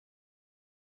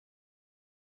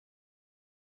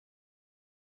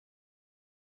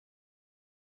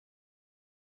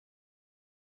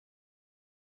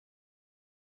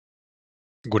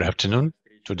Good afternoon.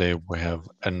 Today we have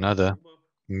another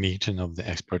meeting of the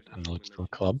Expert Analytical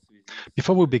Club.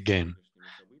 Before we begin,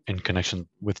 in connection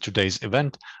with today's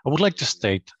event, I would like to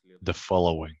state the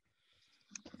following.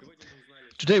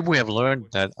 Today we have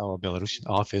learned that our Belarusian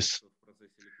office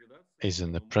is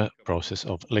in the process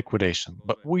of liquidation,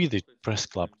 but we, the Press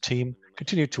Club team,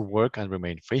 continue to work and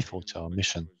remain faithful to our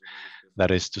mission,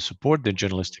 that is to support the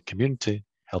journalistic community,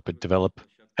 help it develop,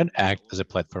 and act as a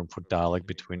platform for dialogue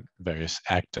between various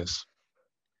actors.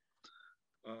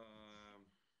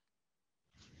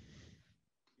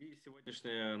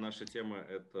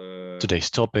 Today's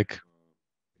topic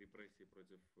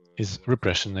is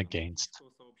repression against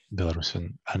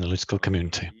Belarusian analytical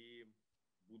community.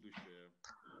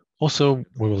 Also,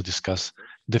 we will discuss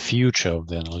the future of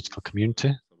the analytical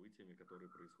community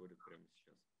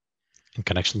in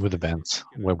connection with events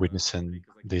we're witnessing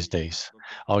these days.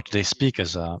 Our today's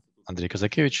speakers are Andrei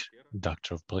Kazakevich,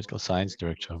 Doctor of Political Science,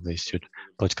 Director of the Institute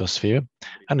Political Sphere,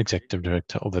 and Executive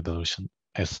Director of the Belarusian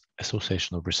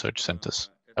Association of Research Centers.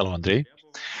 Hello, Andrei.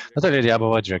 Natalia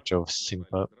Ryabova, Director of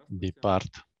Sympa BPART.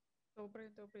 Добрый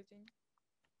день.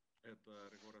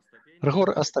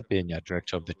 Ryhor Astapenia,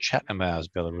 Director of the Chatham House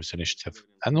Belarus Initiative,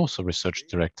 and also Research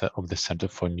Director of the Center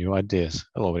for New Ideas.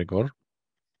 Hello, Ryhor.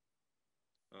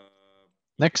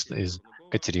 Next is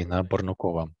Katerina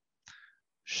Bornukova.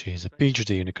 She is a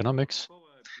PhD in economics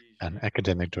and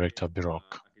academic director of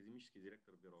Birok.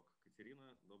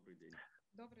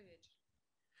 Добрый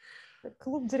вечер.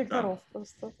 Клуб директоров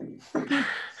просто.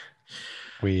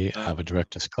 We have a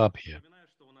directors club here.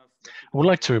 I would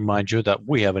like to remind you that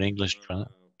we have an English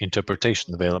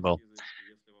interpretation available.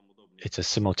 It's a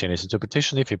simultaneous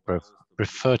interpretation. If you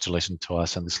prefer to listen to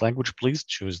us in this language, please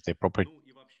choose the appropriate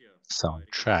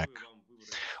soundtrack.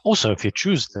 Also, if you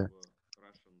choose the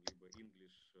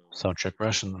soundtrack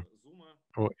Russian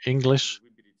or English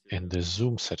in the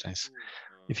Zoom settings,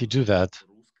 if you do that,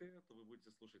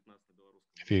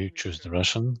 if you choose the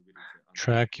Russian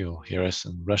track, you'll hear us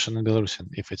in Russian and Belarusian.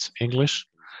 If it's English,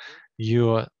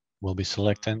 you will be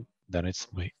selecting, then it's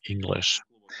English.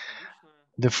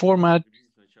 The format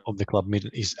of the club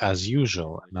meeting is as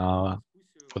usual, now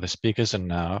for the speakers and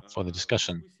now for the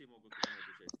discussion.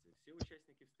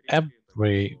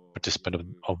 Every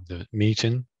participant of the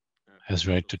meeting has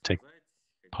right to take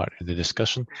part in the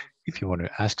discussion. If you want to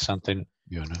ask something,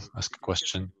 you want to ask a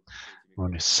question, you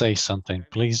want to say something,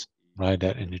 please write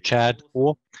that in the chat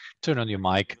or turn on your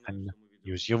mic and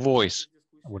use your voice.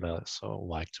 I would also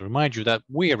like to remind you that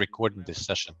we are recording this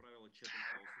session.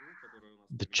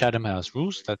 The Chatham House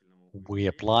rules that we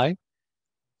apply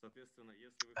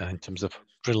in terms of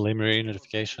preliminary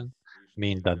notification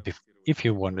mean that if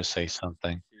you want to say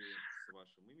something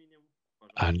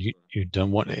and you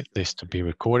don't want this to be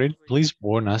recorded, please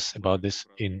warn us about this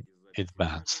in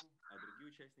advance.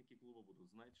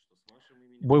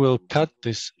 We will cut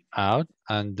this out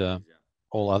and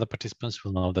all other participants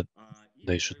will know that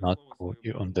they should not quote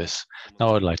you on this.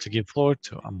 Now I'd like to give floor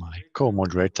to my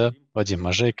co-moderator, Vadim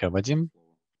Mazheyko. Vadim,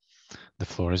 the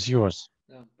floor is yours.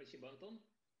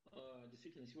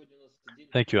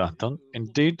 Thank you, Anton.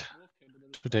 Indeed,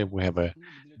 today we have a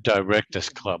directors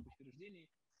club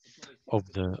of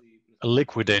the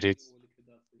liquidated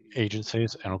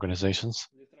agencies and organizations.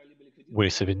 We're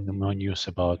receiving more news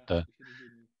about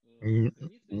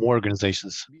more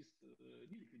organizations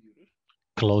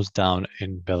closed down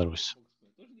in Belarus.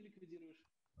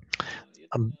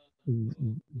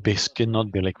 This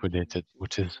cannot be liquidated,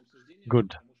 which is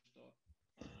good.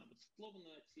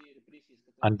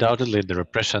 Undoubtedly, the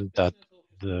repression that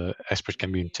the expert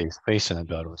community is facing in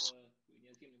Belarus,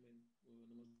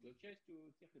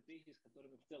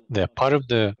 they are part of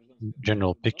the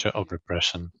general picture of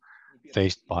repression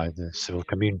faced by the civil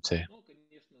community.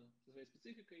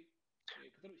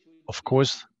 Of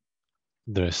course,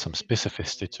 there is some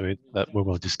specificity to it that we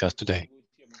will discuss today.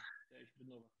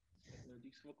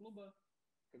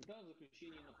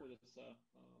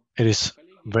 It is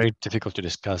very difficult to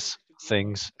discuss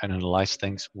things and analyze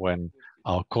things when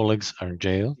our colleagues are in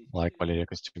jail, like Valeria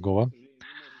Kostyugova,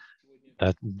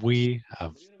 that we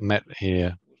have met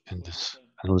here in this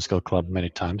analytical club many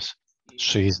times.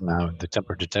 She is now in the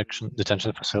temporary detention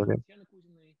facility.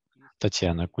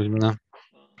 Tatsiana Kuzina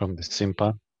from the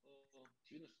Sympa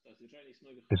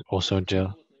is also in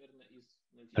jail.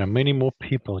 There are many more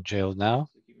people jailed now,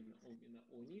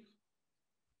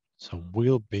 so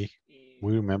we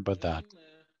remember that.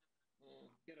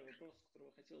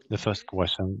 The first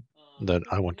question that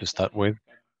I want to start with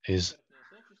is,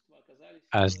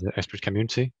 as the expert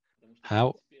community,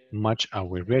 how much are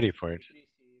we ready for it?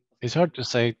 It's hard to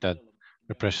say that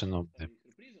repression of the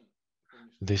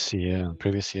this year and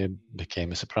previous year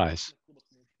became a surprise.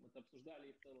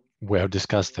 We have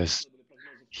discussed this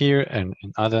here and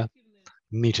in other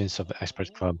meetings of the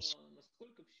expert clubs.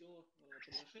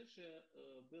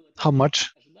 How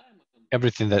much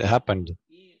everything that happened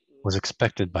was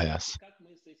expected by us,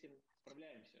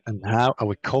 and how are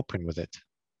we coping with it?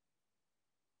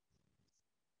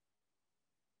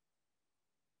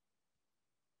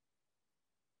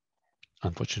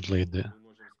 Unfortunately,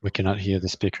 we cannot hear the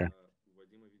speaker.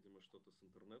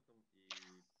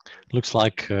 Looks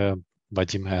like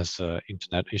Vadim has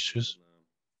internet issues.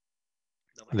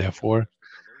 Therefore,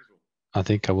 I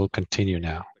think I will continue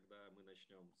now.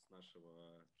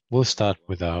 We'll start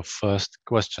with our first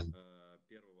question.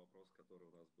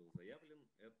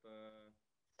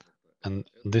 And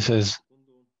this is,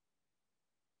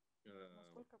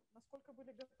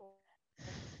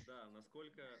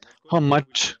 how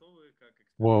much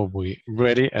were we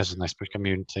ready as an expert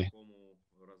community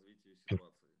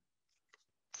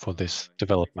for this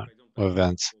development of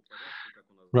events?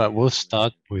 Right, we'll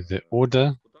start with the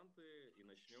order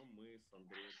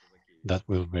that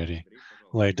we're ready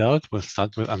laid out. We'll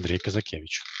start with Andrei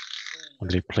Kazakevich.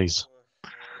 Andrei, please.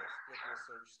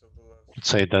 I'd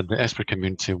say that the expert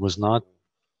community was not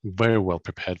very well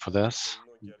prepared for this,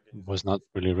 was not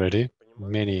really ready.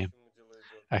 Many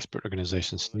expert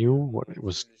organizations knew what it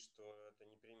was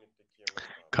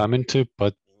coming to,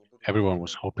 but everyone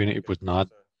was hoping it would not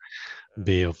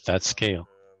be of that scale.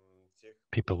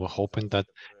 People were hoping that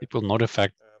it will not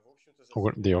affect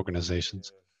the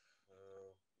organizations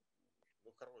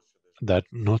that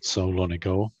not so long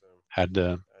ago had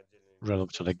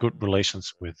relatively good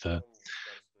relations with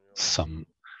some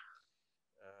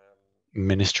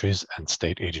ministries and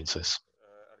state agencies.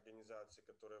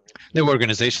 There were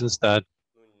organizations that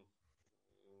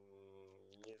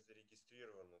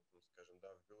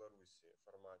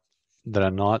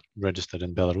are not registered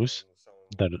in Belarus,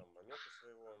 that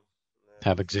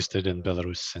have existed in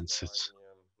Belarus since its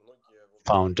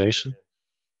foundation.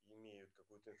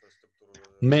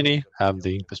 Many have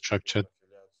the infrastructure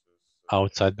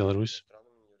outside Belarus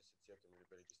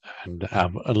and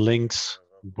have links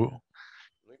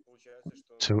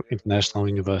to international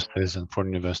universities and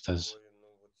foreign universities.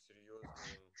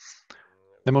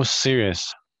 The most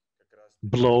serious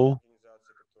blow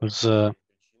was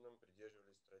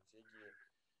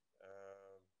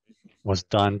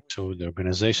done to the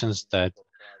organizations that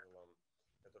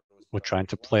were trying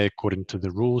to play according to the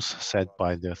rules set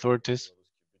by the authorities,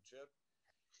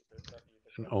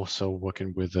 and also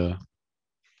working with the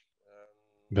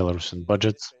Belarusian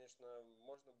budgets.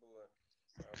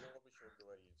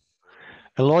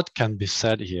 A lot can be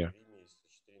said here.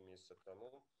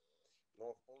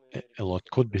 A lot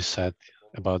could be said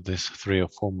about this 3 or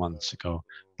 4 months ago,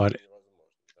 but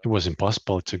it was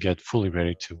impossible to get fully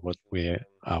ready to what we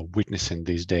are witnessing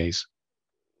these days.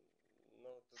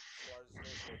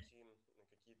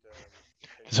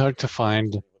 It's hard to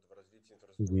find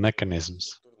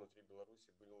mechanisms.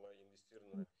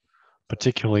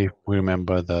 Particularly, we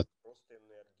remember that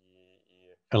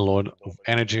a lot of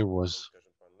energy was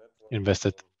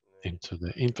invested into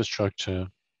the infrastructure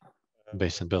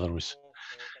based in Belarus,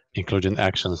 including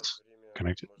actions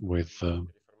connected with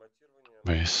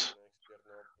various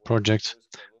projects.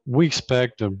 We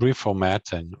expect a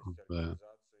reformatting of the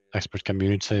expert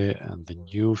community and the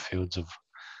new fields of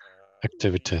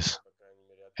activities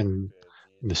in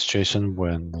the situation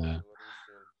when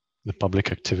the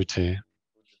public activity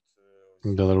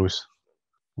in Belarus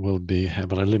will be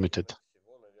heavily limited.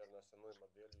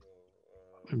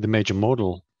 The major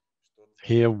model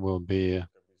here will be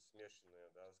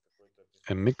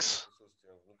a mix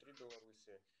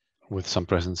with some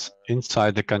presence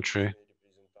inside the country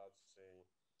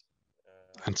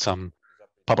and some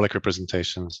public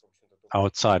representations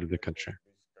outside of the country.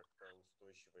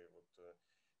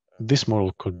 This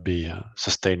model could be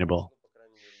sustainable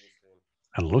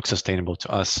and look sustainable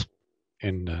to us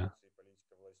in the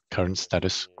current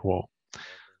status quo.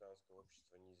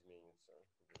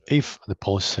 If the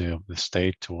policy of the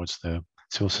state towards the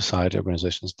civil society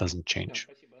organizations doesn't change.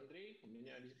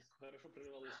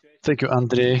 Thank you,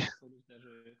 Andrei.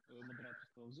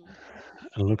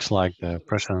 It looks like the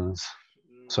presence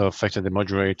so affected the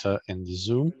moderator in the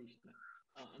Zoom,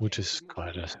 which is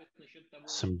quite a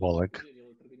symbolic.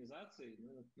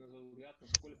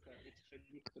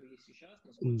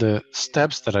 The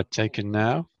steps that are taken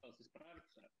now,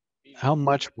 how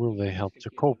much will they help to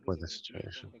cope with the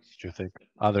situation? Do you think?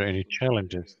 Are there any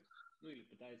challenges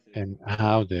in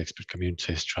how the expert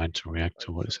community is trying to react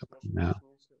to what is happening now?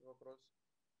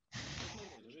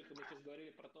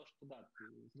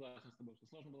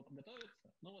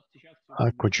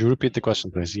 Could you repeat the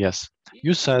question, please? Yes.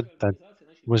 You said that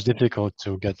it was difficult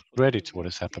to get ready to what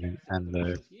is happening, and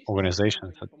the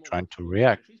organizations are trying to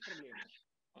react.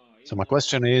 So my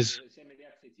question is,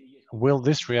 will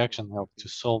this reaction help to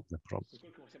solve the problem?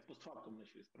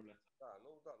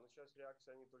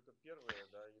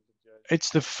 It's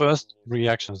the first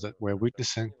reactions that we're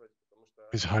witnessing.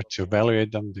 It's hard to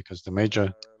evaluate them because the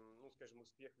major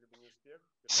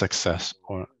success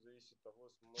or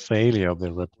failure of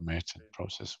the reformation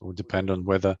process will depend on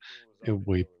whether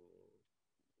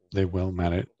they will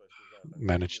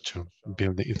manage to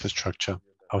build the infrastructure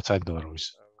outside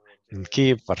Belarus, in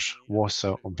Kiev,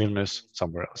 Warsaw, or Vilnius,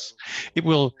 somewhere else. It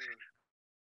will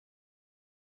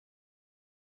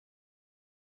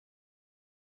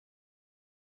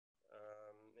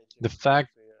the fact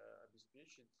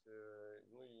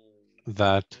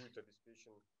that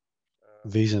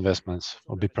these investments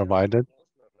will be provided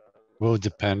will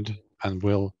depend and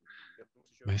will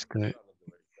basically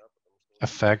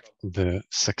affect the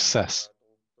success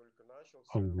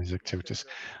of these activities.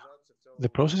 The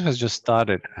process has just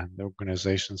started and the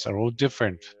organizations are all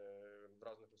different.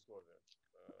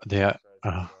 They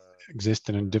are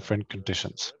existing in different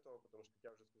conditions.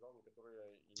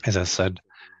 As I said,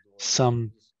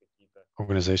 some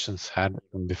organizations had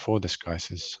before this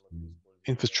crisis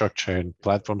infrastructure and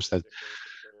platforms that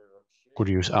could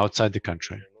use outside the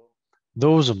country.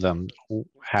 Those of them who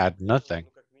had nothing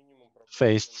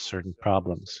faced certain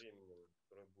problems.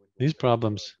 These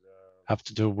problems have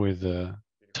to do with the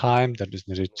time that is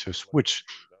needed to switch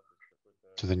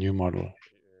to the new model.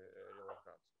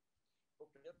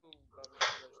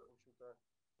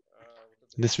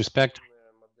 In this respect,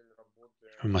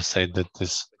 we must say that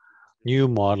this new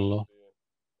model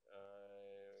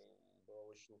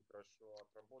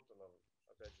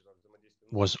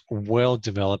was well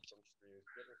developed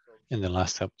in the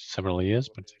last several years,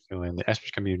 particularly in the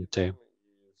expert community.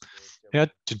 It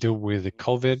had to do with the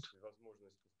COVID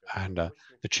and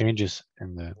the changes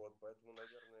in the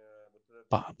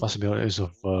possibilities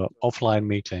of offline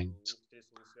meetings.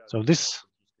 So this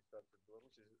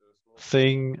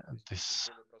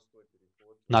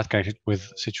not connected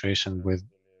with situation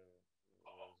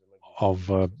of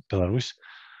Belarus,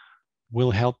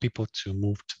 will help people to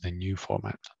move to the new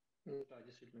format.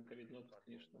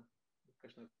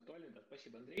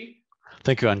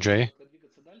 Thank you, Andrei.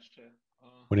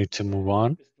 We need to move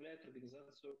on.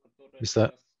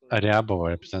 Mr. Aryabova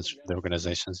represents the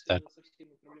organizations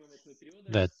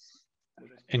that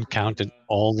encountered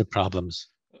all the problems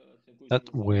that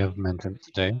we have mentioned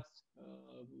today.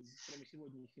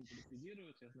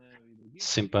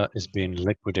 Sympa is being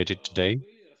liquidated today.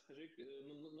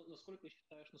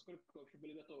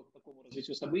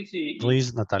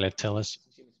 Please, Natalia, tell us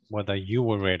whether you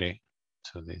were ready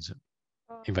to these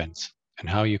events and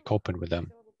how you coped with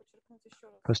them.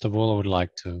 First of all, I would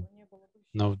like to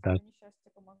note that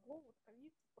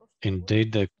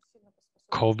indeed the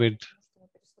COVID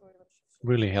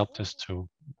really helped us to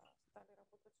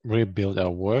rebuild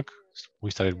our work.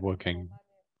 We started working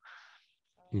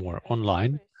more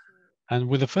online, and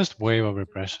with the first wave of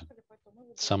repression,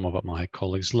 some of my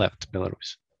colleagues left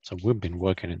Belarus. So we've been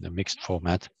working in the mixed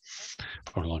format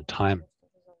for a long time.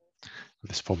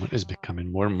 This format is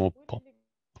becoming more and more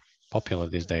popular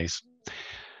these days.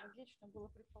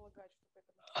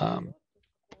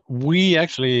 We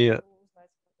actually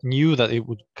knew that it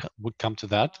would come to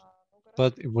that,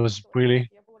 but it was really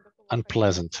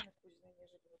unpleasant.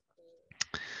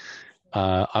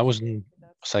 I wasn't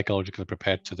psychologically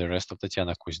prepared to the rest of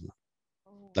Tatsiana Kuzina.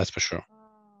 That's for sure.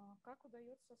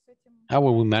 How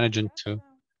were we managing to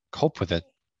cope with it?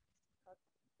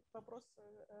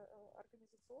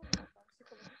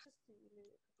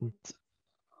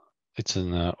 It's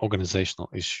an organizational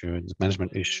issue, it's a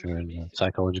management issue, and a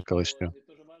psychological issue.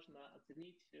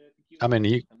 I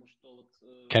mean,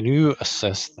 can you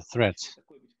assess the threats?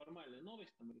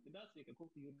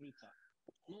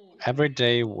 Every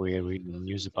day we read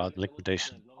news about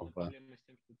liquidation of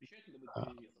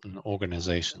an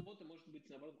organization.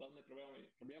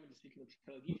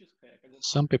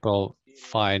 Some people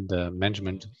find the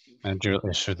managerial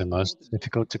issue the most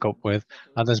difficult to cope with.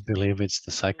 Others believe it's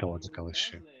the psychological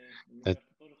issue that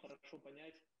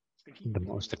the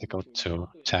most difficult to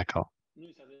tackle.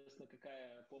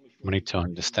 We need to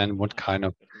understand what kind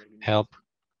of help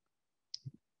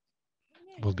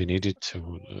will be needed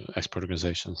to export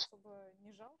organizations.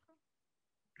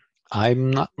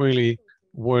 I'm not really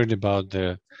worried about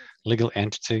the legal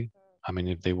entity. I mean,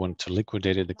 if they want to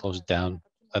liquidate it, they close it down,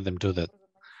 let them do that.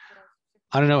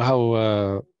 I don't know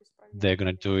how they're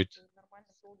going to do it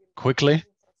quickly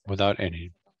without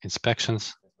any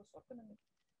inspections,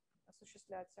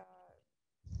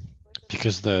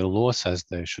 because the law says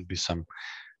there should be some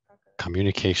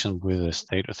communication with the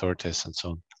state authorities and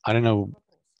so on. I don't know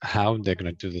how they're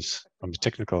going to do this from the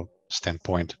technical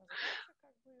standpoint,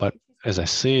 but as I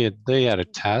see it, they had a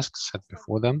task set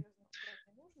before them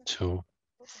to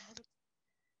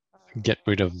get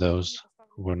rid of those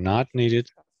who were not needed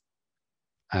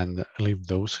and leave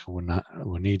those who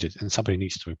were needed, and somebody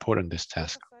needs to report on this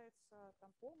task.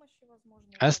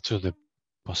 As to the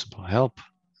possible help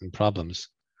and problems,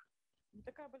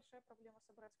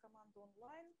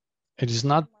 it is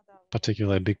not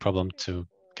particularly a big problem to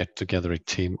get together a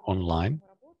team online.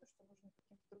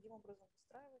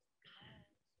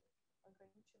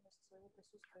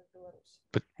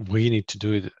 But we need to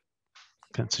do it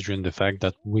considering the fact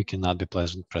that we cannot be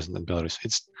present in Belarus.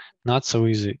 It's not so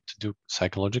easy to do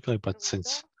psychologically, but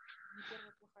since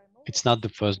it's not the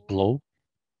first blow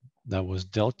that was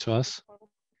dealt to us,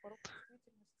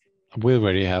 we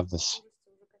already have this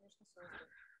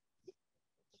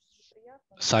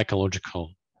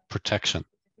psychological protection.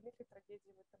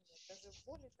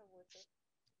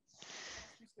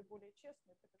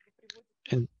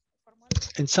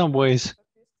 In some ways,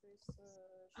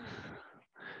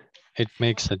 it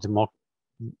makes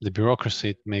the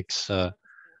bureaucracy,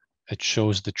 it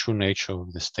shows the true nature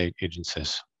of the state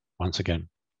agencies once again.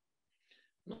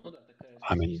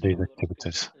 I mean, these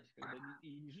activities.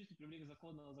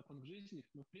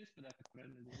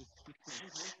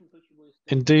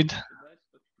 Indeed,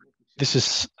 this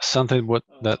is something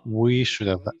that we should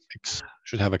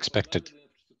have expected.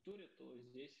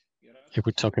 If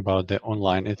we talk about the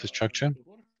online infrastructure,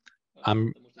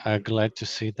 I'm glad to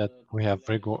see that we have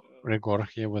Rigor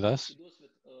here with us,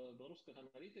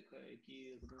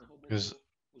 because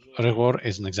Rigor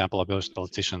is an example of a Belarusian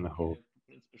politician who,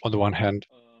 on the one hand,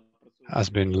 has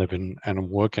been living and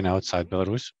working outside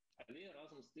Belarus,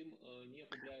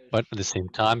 but at the same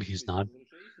time, he's not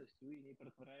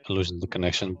losing the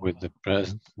connection with the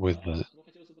present,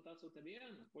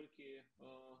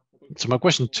 So my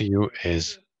question to you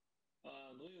is,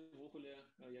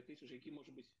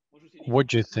 what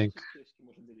do you think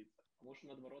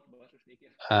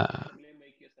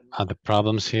are the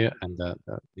problems here and the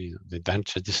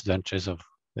disadvantages of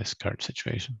this current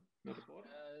situation?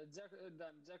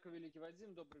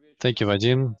 Thank you,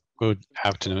 Vadim. Good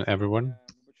afternoon, everyone.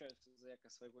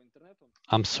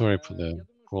 I'm sorry for the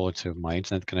quality of my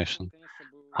internet connection.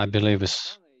 I believe a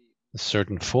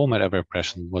certain format of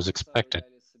repression was expected.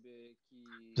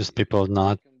 These people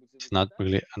did not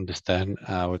really understand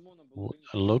how it would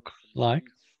look like.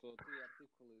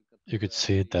 You could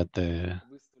see that the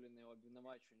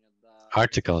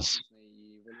articles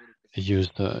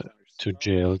used to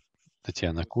jail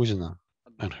Tatsiana Kuzina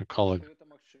and her colleague,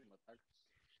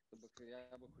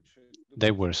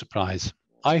 they were surprised.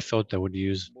 I thought they would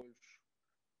use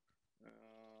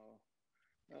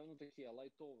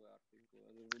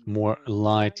more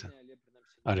light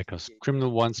articles,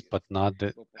 criminal ones, but not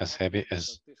as heavy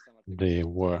as they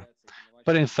were.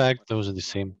 But in fact, those are the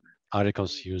same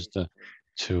articles used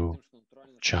to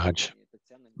charge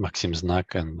Maxim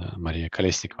Znak and Maria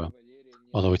Kolesnikova,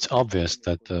 although it's obvious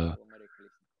that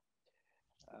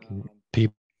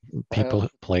people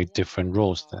play different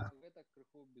roles there.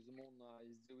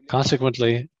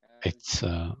 Consequently,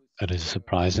 it is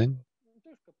surprising.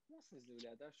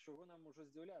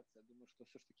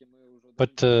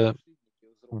 But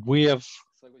we have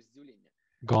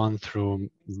gone through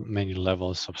many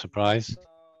levels of surprise,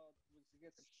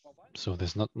 so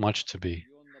there's not much to be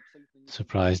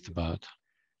surprised about.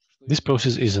 This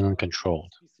process is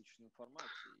uncontrolled.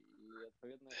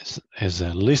 There's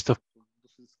a list of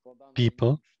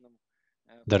people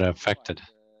that are affected.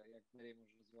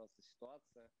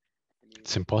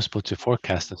 It's impossible to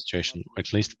forecast the situation, or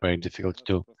at least very difficult to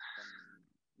do.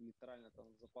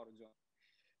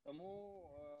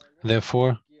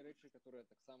 Therefore,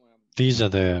 these are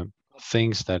the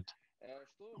things that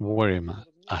worry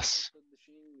us.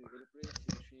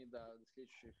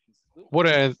 What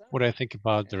I think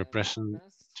about the repression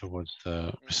towards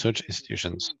the research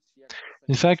institutions.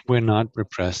 In fact, we're not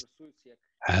repressed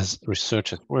as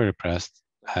researchers. We're repressed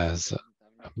as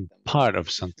part of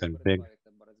something big,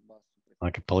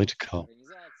 like a political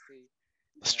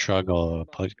struggle, a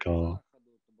political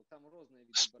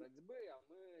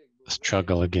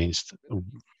struggle against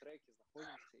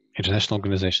international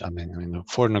organizations, I mean,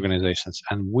 foreign organizations,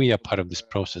 and we are part of this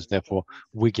process. Therefore,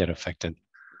 we get affected.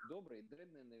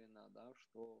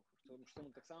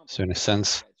 So in a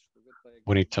sense,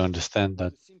 we need to understand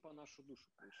that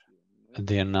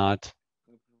they are not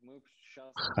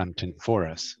hunting for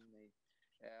us.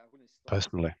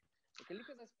 personally.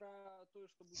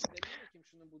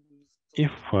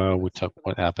 If we talk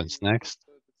what happens next,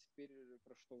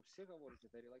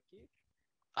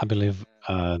 I believe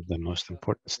the most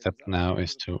important step now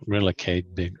is to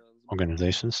relocate big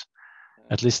organizations.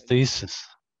 At least this is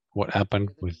what happened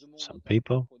with some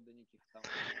people.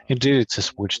 Indeed, it's a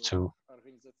switch to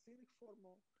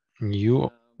new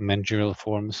managerial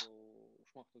forms.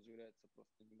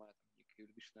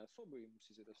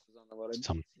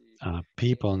 Some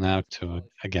people now to,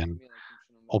 again,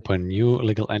 open new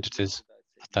legal entities.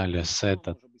 Natalia said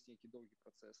that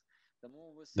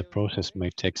the process may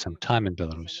take some time in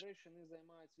Belarus.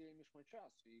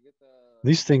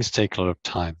 These things take a lot of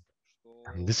time,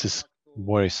 and this is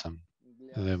worrisome.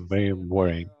 They're very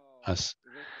worrying us.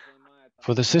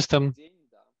 For the system,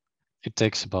 it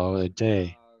takes about a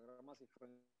day,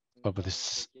 but with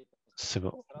these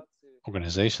civil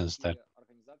organizations that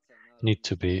need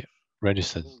to be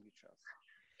registered,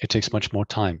 it takes much more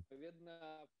time.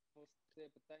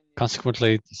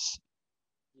 Consequently, this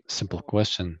simple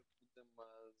question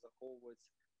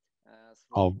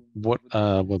of what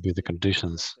will be the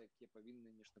conditions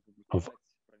of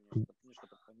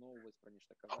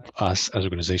us as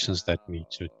organizations that need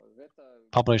to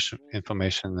publish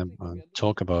information and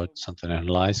talk about something and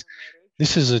analyze.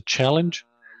 This is a challenge,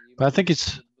 but I think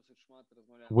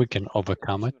we can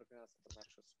overcome it.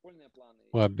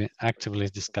 We have been actively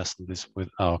discussing this with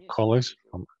our colleagues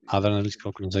from other analytical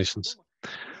organizations,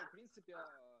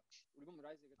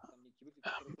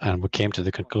 and we came to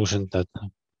the conclusion that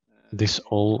this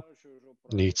all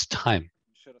needs time.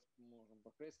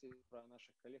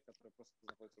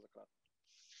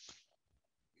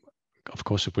 Of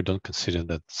course, if we don't consider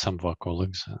that some of our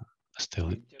colleagues are still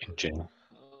in jail.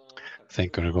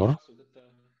 Thank you, Rigor.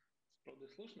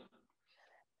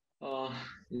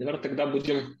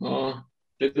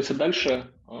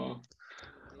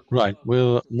 Right,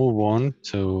 we'll move on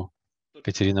to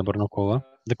Katerina Barnukova.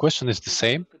 The question is the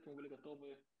same.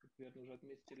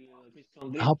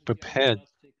 How prepared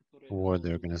were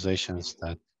the organizations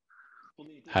that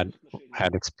had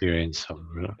experience of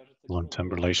long-term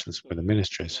relations with the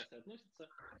ministries?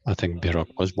 I think Birok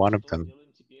was one of them.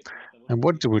 And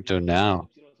what do we do now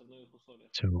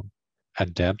to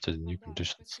adapt to the new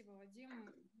conditions?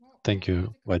 Thank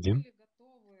you, Vadim.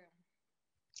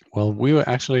 Well, we were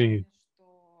actually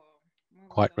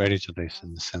quite ready to this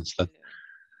in the sense that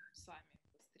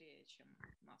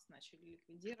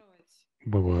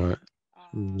we were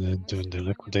doing the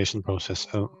liquidation process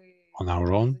on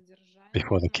our own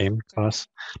before they came to us,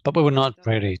 but we were not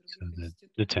ready to the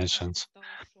detentions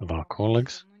of our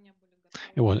colleagues.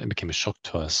 It became a shock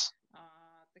to us.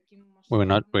 We were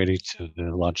not ready to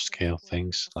the large-scale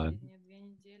things that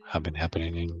have been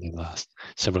happening in the last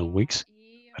several weeks,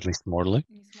 at least morally,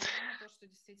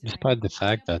 despite the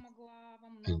fact that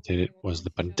indeed it was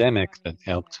the pandemic that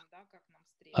helped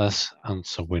us, and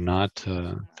so we're not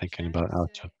thinking about how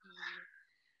to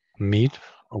meet,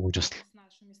 or we just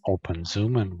open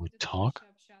Zoom and we talk.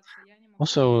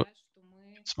 Also,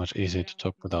 it's much easier to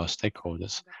talk with our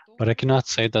stakeholders, but I cannot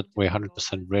say that we're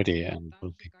 100% ready and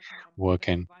will be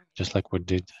working just like we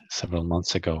did several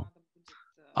months ago.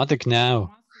 I think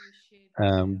now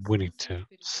we need to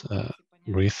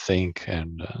rethink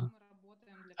and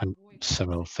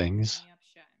several things.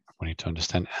 We need to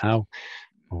understand how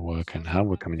we work and how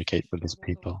we communicate with these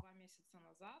people.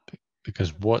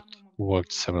 Because what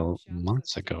worked several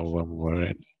months ago when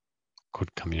we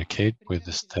could communicate with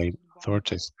the state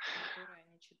authorities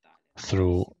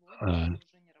through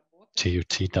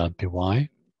tut.by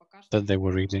that they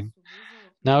were reading,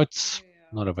 now it's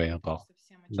not available.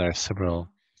 There are several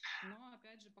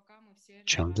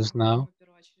challenges now.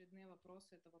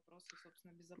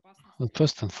 But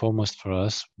first and foremost for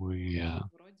us, we are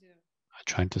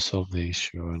trying to solve the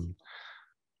issue on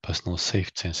personal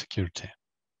safety and security.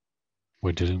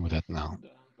 We're dealing with that now.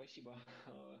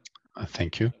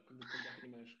 Thank you.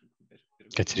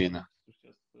 Katerina.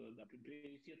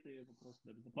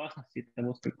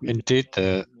 Indeed,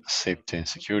 safety and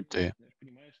security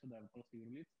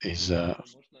is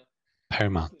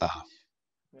paramount now.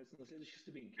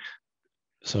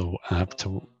 So after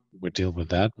we deal with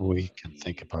that, we can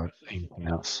think about anything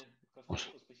else.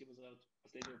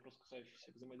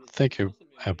 Thank you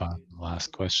about the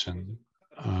last question.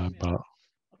 But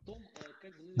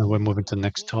now we're moving to the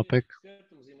next topic.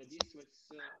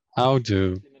 How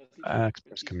do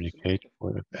experts communicate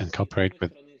with and cooperate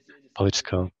with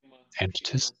political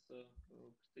entities?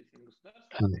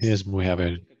 And here's we have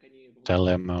a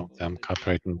dilemma of them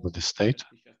cooperating with the state.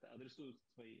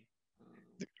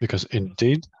 Because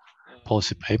indeed,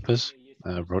 policy papers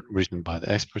written by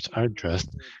the experts are addressed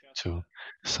to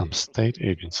some state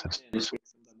agencies.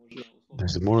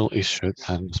 There's a moral issue at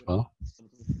hand as well,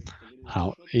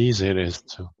 how easy it is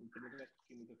to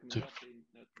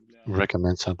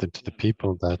recommend something to the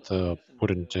people that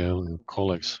put in jail your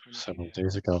colleagues several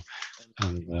days ago,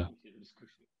 and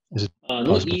is it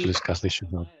possible to discuss the issue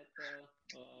of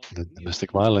the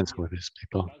domestic violence with these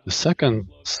people? The second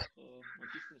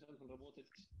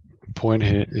point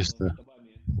here is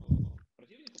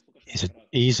is it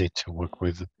easy to work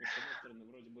with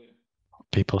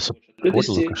people support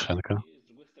Lukashenko?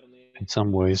 In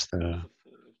some ways,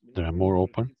 they are more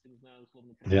open.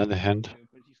 On the other hand,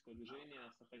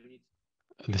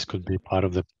 this could be part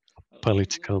of the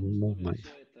political movement.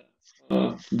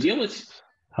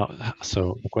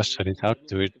 So the question is how to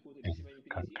do it in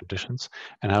current conditions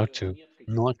and how to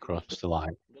not cross the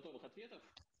line.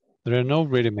 There are no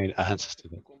ready-made answers to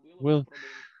that. We'll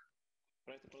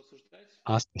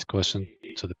ask this question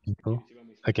to the people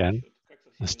again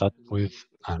and start with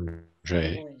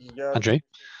Andrei. Andrei,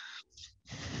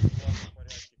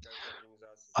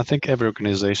 I think every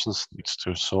organization needs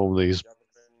to solve these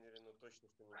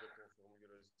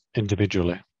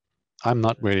individually. I'm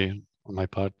not ready on my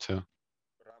part to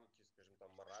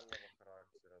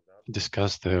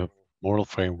discuss the moral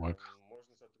framework.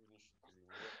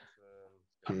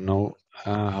 I don't know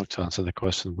how to answer the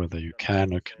question whether you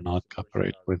can or cannot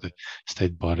cooperate with the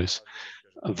state bodies.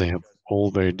 They are all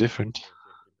very different,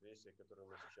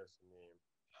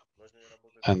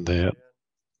 and their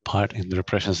part in the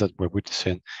repressions that we're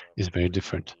witnessing is very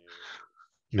different.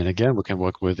 I mean, again, we can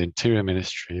work with the Interior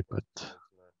Ministry, but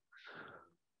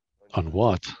on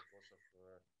what?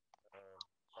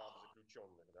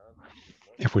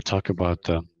 If we talk about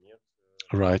the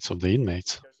rights of the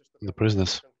inmates and the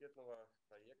prisoners,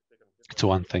 it's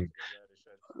one thing.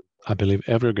 I believe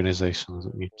every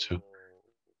organization needs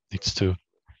to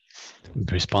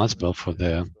be responsible for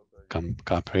their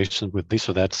cooperation with this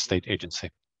or that state agency.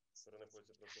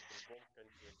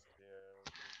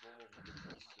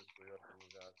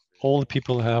 All the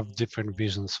people have different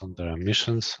visions on their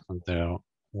missions, on their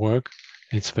work.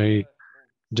 It's very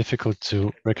difficult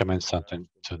to recommend something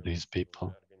to these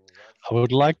people. I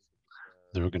would like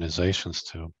the organizations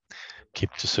to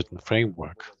keep to certain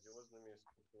framework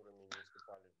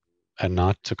and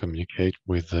not to communicate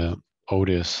with the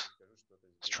odious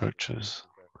structures.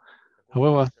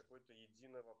 However,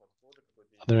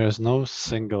 there is no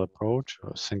single approach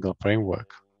or single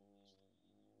framework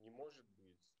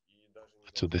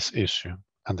to this issue,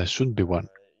 and there should be one.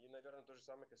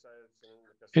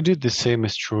 Indeed, the same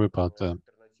is true about the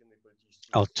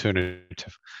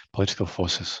alternative political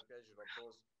forces,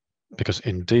 because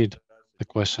indeed, the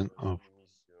question of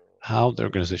how the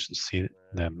organizations see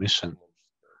their mission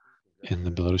in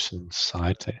the Belarusian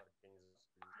society,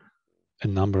 a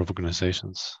number of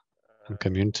organizations and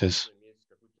communities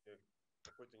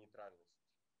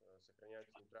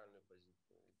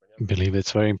believe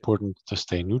it's very important to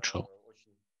stay neutral.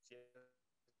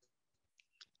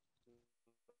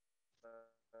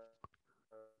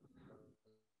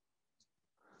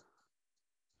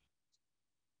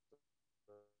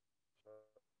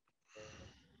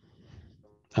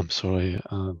 I'm sorry,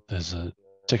 there's a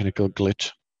technical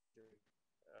glitch.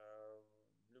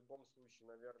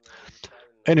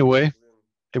 Anyway,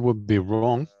 it would be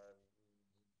wrong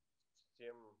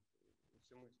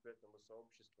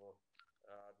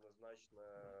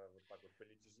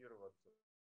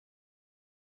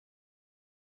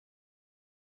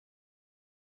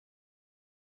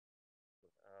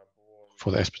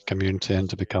for the expert community and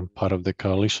to become part of the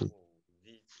coalition.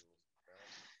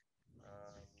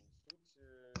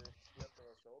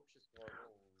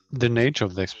 The nature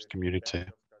of the expert community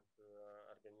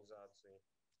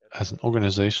as an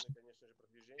organization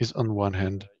is, on one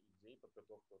hand,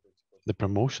 the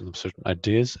promotion of certain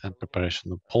ideas and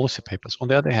preparation of policy papers. On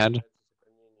the other hand,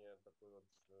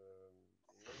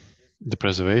 the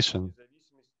preservation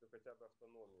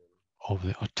of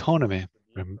the autonomy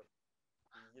of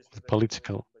the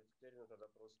political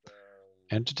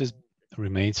entities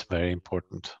remains very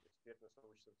important.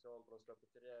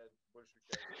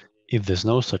 If there's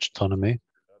no such autonomy,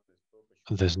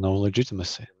 there's no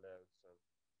legitimacy.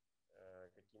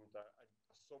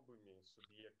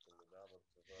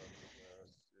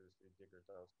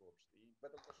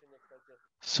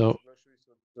 So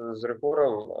с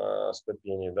репором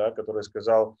Степени, да, который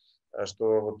сказал,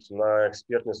 что вот на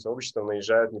экспертное сообщество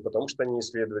наезжают не потому, что они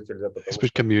исследователи, а потому expert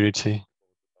что community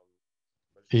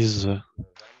is a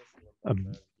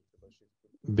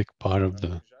big part of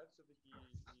the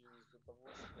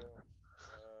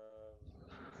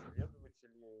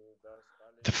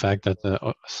the fact that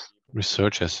the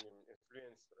researchers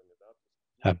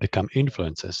have become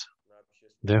influencers.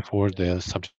 Therefore, they are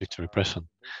subject to repression,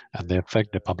 and they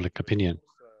affect the public opinion.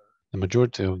 The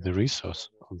majority of the resource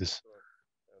of this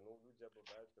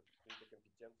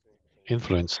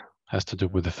influence has to do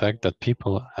with the fact that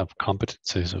people have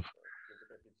competencies of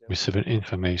receiving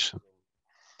information,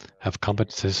 have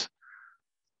competencies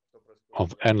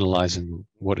of analyzing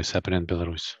what is happening in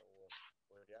Belarus.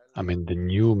 I mean, the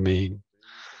new main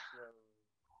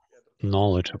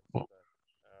knowledge of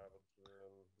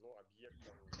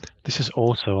this is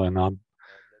also a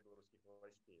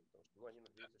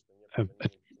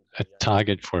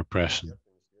target for oppression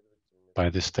by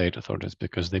the state authorities,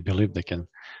 because they believe they can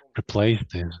replace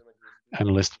these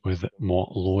analysts with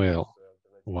more loyal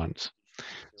ones.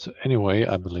 So anyway,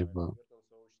 I believe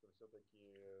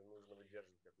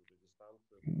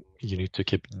you need to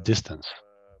keep distance,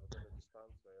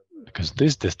 because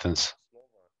this distance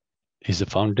is the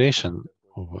foundation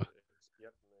of a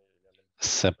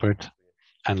separate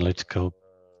analytical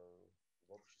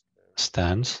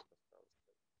stance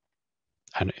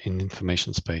and in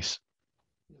information space.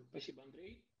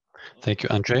 Thank you,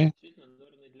 Andrei.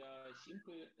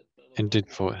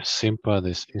 Indeed, for Sympa,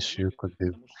 this issue could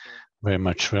be very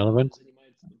much relevant,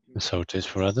 and so it is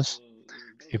for others.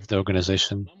 If the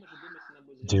organization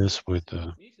deals with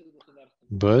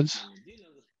birds,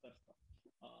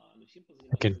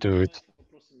 they can do it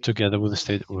together with the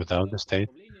state or without the state.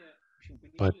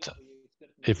 But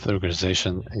if the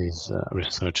organization is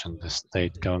researching the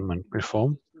state government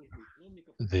reform,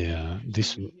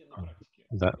 this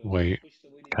that way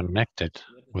connected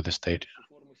with the state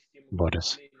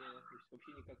bodies.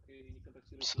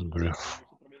 So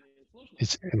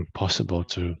it's impossible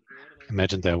to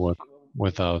imagine their work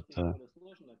without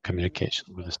communication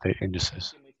with the state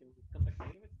agencies.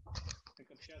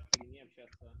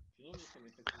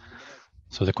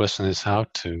 So the question is how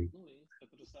to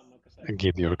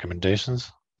give your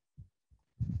recommendations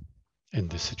in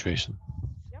this situation.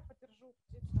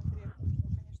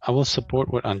 I will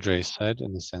support what Andrei said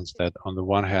in the sense that, on the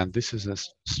one hand, this is a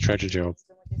strategy of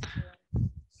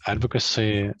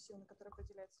advocacy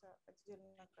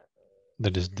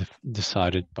that is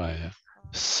decided by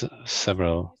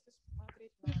several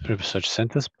research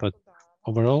centers, but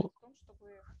overall,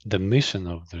 the mission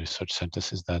of the research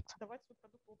centers is that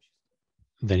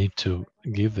they need to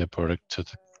give their product to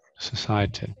the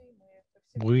society.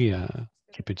 We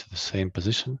keep it to the same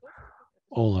position.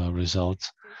 All our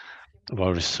results of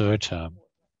our research are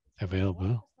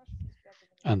available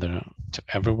and they're to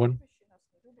everyone,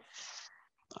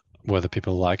 whether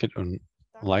people like it or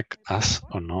like us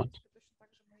or not.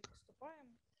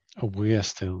 We are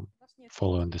still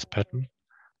following this pattern.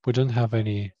 We don't have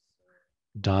any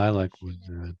dialogue with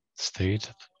the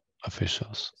state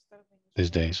officials these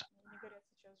days.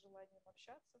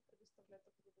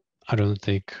 I don't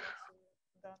think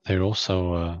they're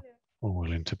also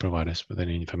willing to provide us with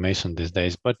any information these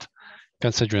days, but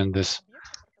considering this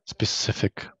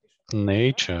specific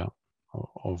nature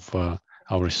of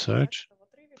our research,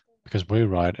 because we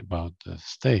write about the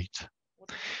state,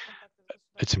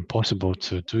 it's impossible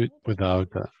to do it without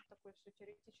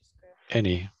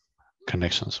any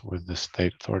connections with the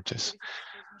state authorities.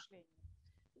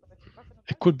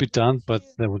 It could be done, but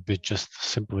that would be just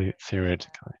simply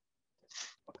theoretically.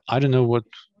 I don't know what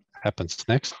happens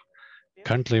next.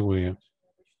 Currently, we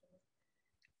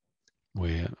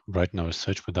write our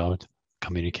research without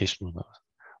communication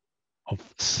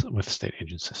with state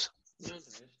agencies.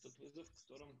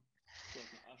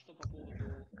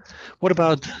 What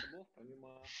about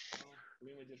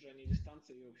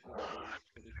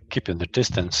keeping the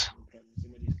distance?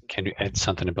 Can you add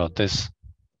something about this?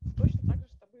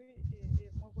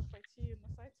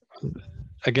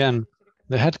 Again,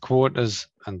 the headquarters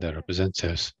and their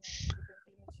representatives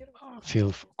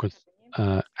could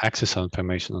access our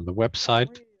information on the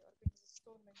website.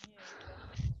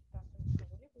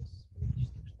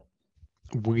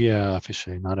 We are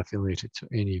officially not affiliated to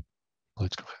any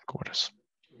political headquarters.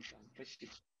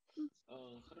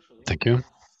 Thank you.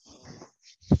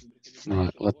 All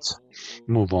right, let's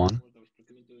move on.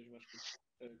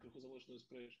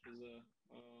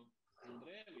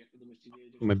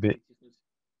 Maybe,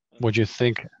 what do you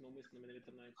think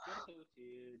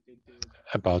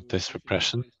about this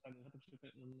repression?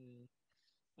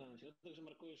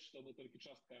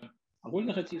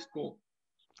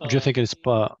 Do you think it's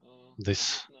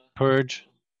this purge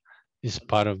is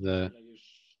part of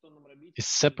is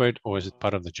separate, or is it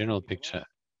part of the general picture?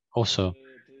 Also,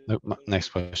 the next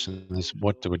question is,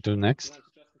 what do we do next?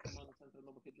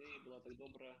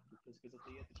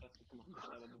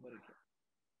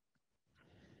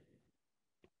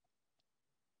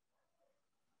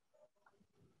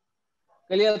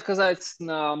 Коли отказать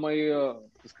на мою,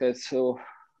 так сказать,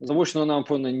 заочную нам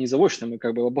понял, не заочную, мы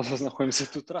как бы оба находимся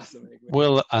тут разом.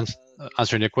 Well,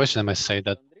 answering your question, I must say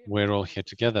that we're all here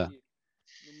together.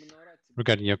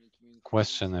 Regarding your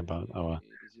question about our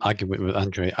argument with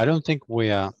Andrei, I don't think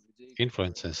we are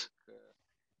influencers.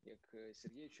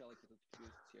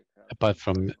 Apart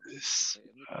from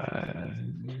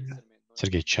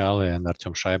Sergei Chale and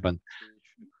Artyom Shaiban,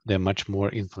 they're much more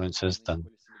influencers than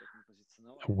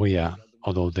we are,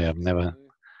 although they have never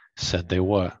said they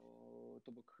were.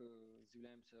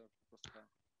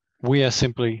 We are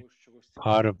simply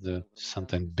part of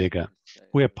something bigger.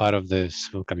 We are part of the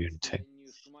civil community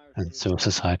and civil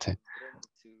society.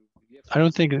 I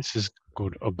don't think this is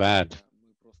good or bad.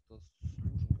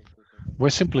 We're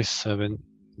simply serving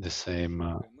the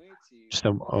same, just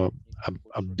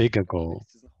a bigger goal,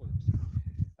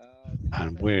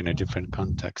 and we're in a different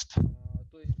context.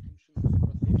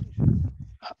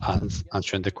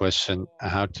 Answering the question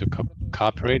how to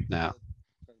cooperate now.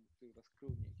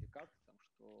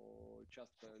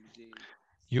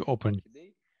 You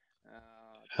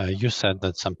said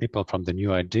that some people from the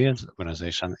New Ideas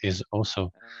organization is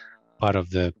also part of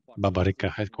the Babarika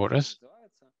headquarters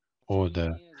or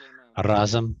the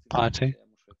Razam party.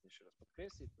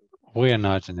 We are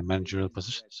not in the managerial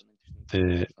positions.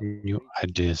 The New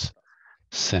Ideas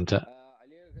Center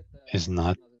is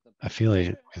not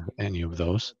affiliated with any of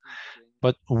those,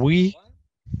 but we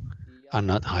are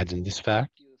not hiding this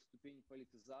fact.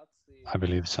 I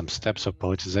believe some steps of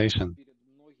politicization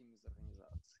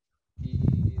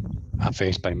are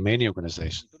faced by many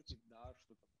organizations.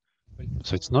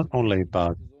 So it's not only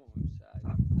about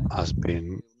us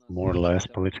being more or less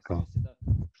political,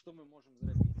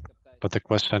 but the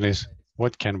question is,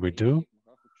 what can we do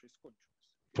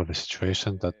for the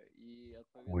situation that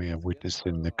we are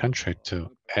witnessing in the country to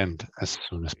end as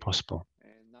soon as possible?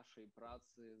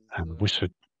 And we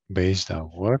should base our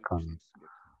work on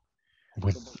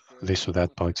with this or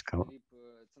that political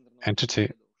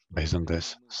entity based on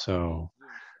this. So,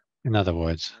 in other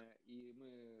words,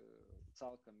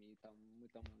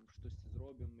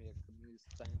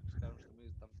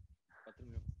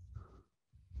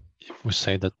 if we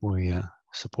say that we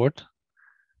support,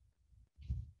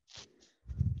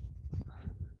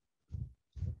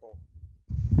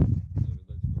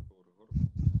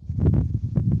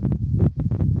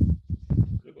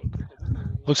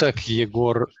 looks like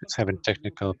Yegor is having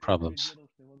technical problems.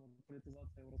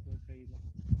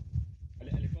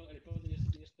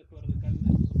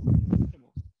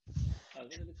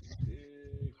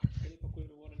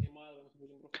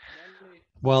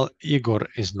 Well, Igor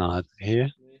is not here.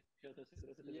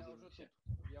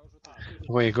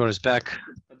 Well, Igor is back.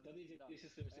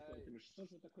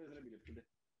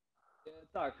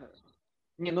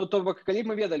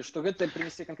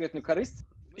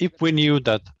 If we knew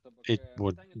that it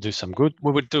would do some good,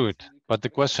 we would do it. But the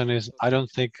question is, I don't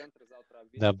think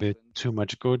there'll be too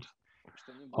much good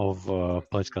of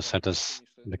political centers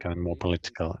becoming more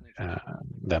political,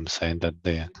 them saying that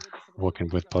they're working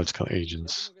with political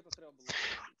agents.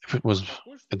 If it was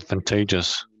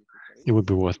advantageous, it would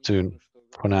be worth doing.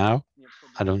 For now,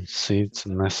 I don't see it's a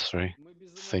necessary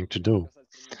thing to do.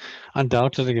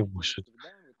 Undoubtedly, we should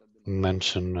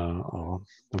mention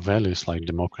values like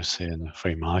democracy and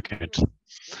free market,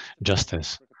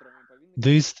 justice.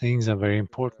 These things are very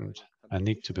important and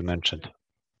need to be mentioned.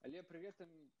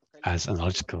 As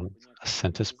analytical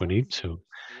centers, we need to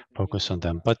focus on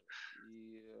them, but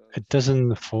it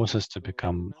doesn't force us to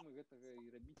become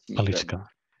political.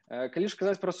 We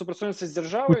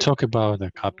talk about the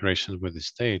cooperation with the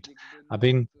state.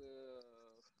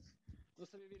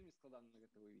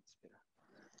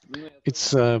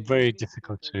 It's very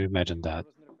difficult to imagine that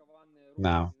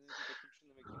now.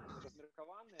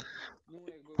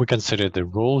 We consider the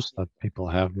roles that people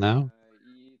have now.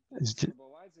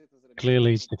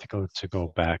 Clearly, it's difficult to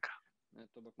go back.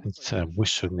 We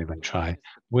shouldn't even try.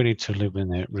 We need to live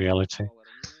in a reality,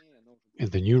 in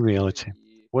the new reality.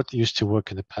 What used to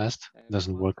work in the past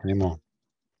doesn't work anymore.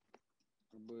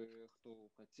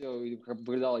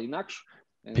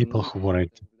 People who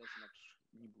wanted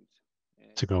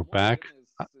to go back,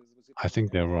 I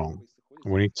think they're wrong.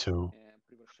 We need to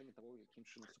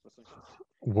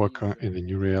work in the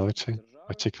new reality,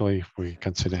 particularly if we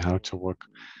consider how to work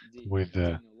with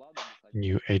the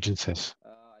new agencies,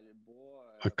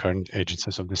 the current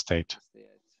agencies of the state,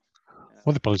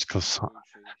 or the political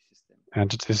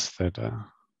entities that are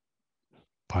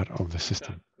part of the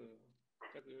system.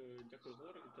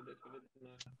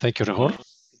 Thank you, Rehor.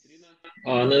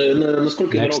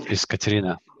 Next is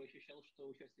Katerina.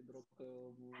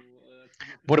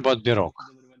 What about Birok?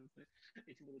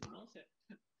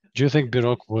 Do you think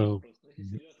Birok will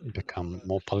become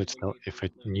more political if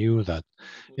it knew that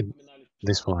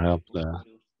this will help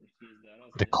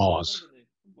the cause?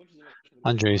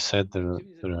 Andrei said there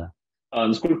are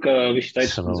Насколько вы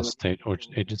считаете, что several state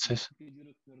agencies.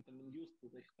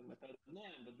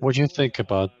 What do you think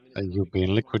about you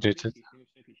being liquidated?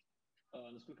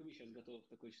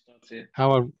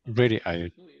 How ready are you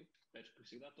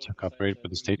to cooperate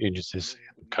with the state agencies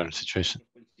in the current situation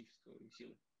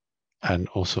and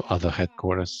also other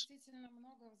headquarters?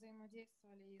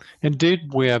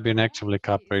 Indeed, we have been actively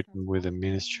cooperating with the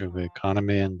Ministry of the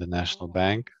Economy and the National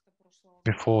Bank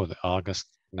before the August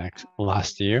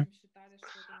last year.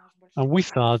 And we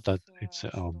thought that it's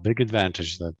a big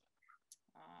advantage that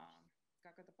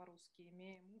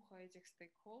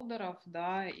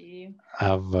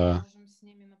have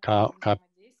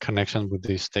connection with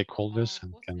the stakeholders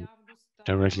and can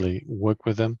directly work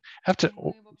with them. After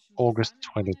August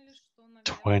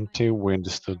 2020, we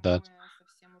understood that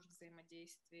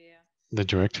the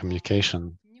direct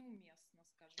communication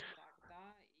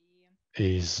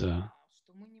is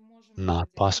not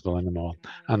possible anymore,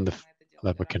 and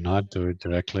that we cannot do it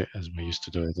directly as we used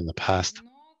to do it in the past.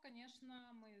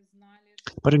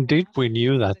 But indeed, we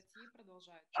knew that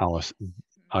our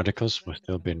articles were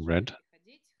still being read.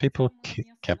 People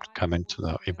kept coming to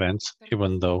the events,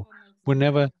 even though we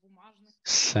never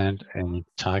sent any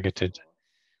targeted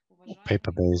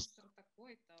paper-based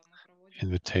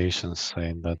invitations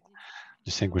saying that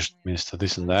distinguished minister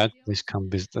this and that, please come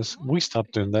visit us. We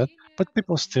stopped doing that, but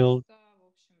people still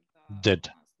did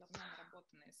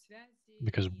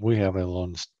because we have a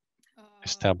long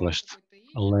established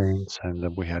lanes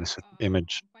and we had a certain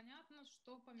image.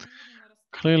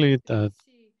 Clearly, that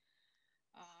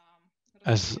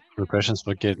as repressions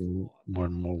were getting more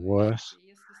and more worse,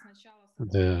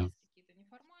 the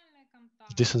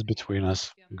distance between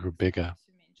us grew bigger.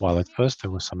 While at first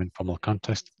there was some informal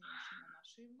context,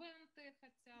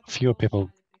 fewer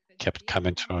people kept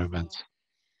coming to our events.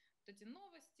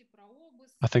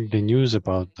 I think the news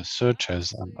about the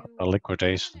searches and the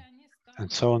liquidation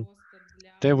and so on,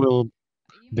 they will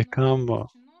become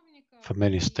for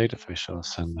many state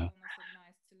officials and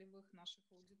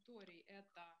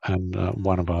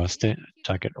one of our state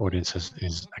target audiences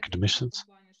is academicians,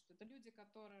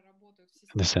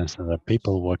 in the sense that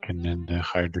people working in the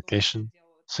higher education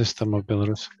system of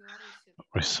Belarus,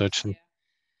 researching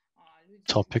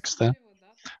topics there.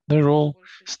 They're all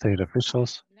state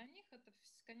officials.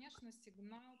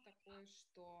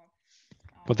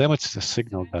 For them, it's a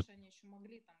signal that,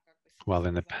 while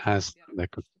in the past they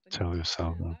could tell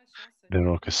yourself that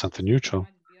Berok is something neutral,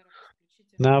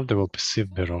 now they will perceive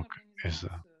Berok as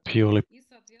a purely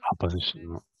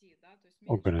oppositional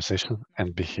organization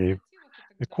and behave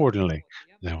accordingly.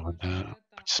 They would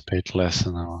participate less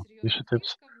in our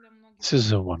initiatives. This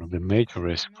is one of the major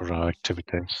risks for our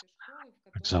activities.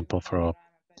 For example, for our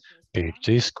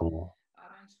PhD school,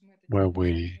 where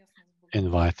we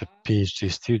invite the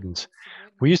PhD students.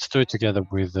 We used to do it together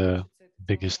with the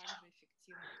biggest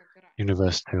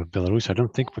university of Belarus. I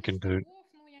don't think we can do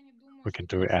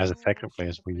it as effectively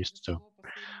as we used to do.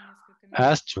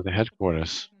 As to the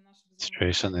headquarters,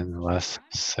 situation in the last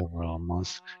several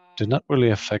months did not really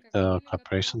affect the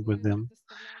cooperation with them.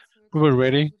 We were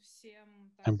ready,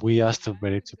 and we are still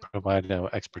ready to provide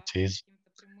our expertise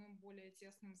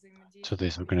to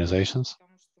these organizations.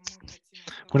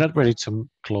 We're not ready to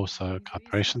close our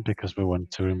cooperation because we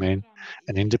want to remain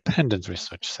an independent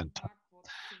research center.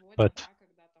 But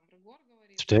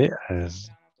today, as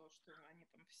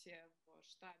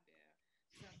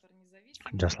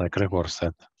just like Gregor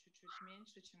said,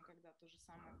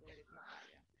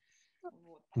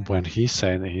 when he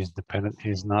said that he's dependent,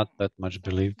 he's not that much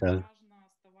believed as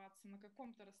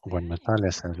when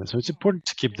Natalia says it. So it's important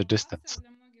to keep the distance.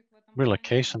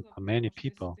 Relocation for many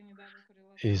people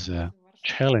is a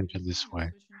challenge in this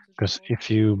way, because if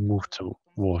you move to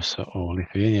Warsaw or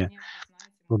Lithuania,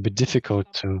 it will be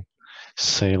difficult to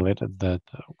say later that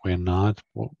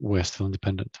we're still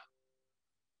independent.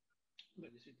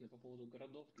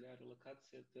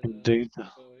 Indeed,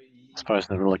 as far as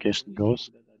the relocation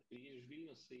goes,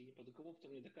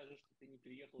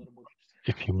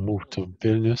 if you move to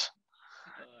Vilnius,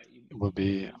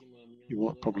 you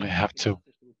will probably have to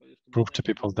prove to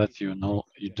people that you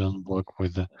don't work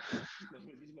with the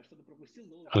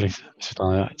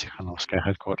Svetlana Tikhanovskaya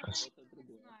headquarters.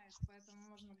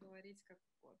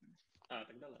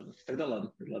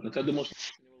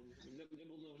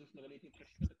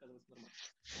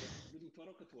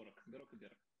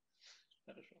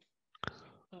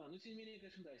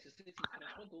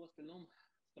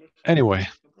 Anyway,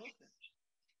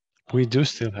 We do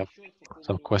still have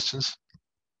some questions.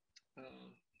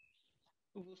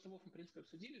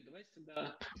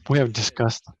 We have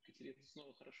discussed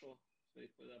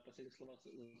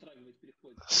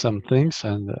some things,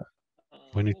 and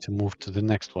we need to move to the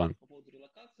next one.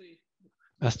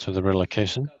 As to the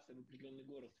relocation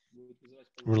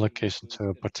to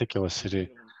a particular city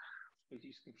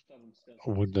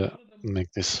would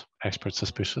make this expert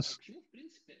suspicious.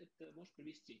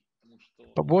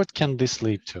 But what can this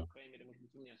lead to?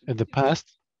 In the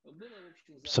past,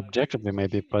 subjectively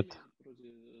maybe, but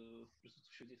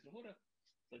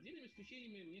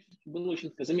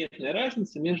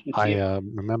I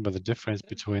remember the difference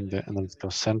between the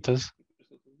analytical centers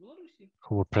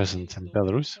who were present in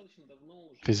Belarus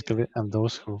physically and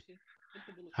those who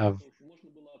have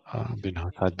been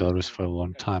outside Belarus for a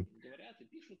long time.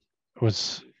 It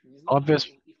was obvious,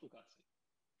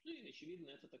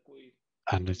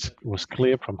 and it was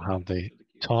clear from how they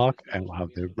talk and how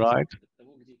they write,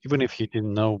 even if you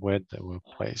didn't know where they were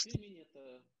placed.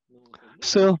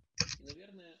 So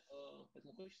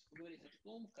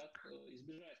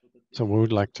we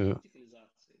would like to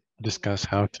discuss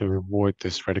how to avoid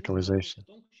this radicalization.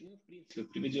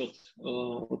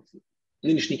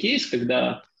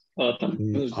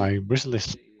 I recently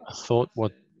thought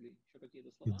what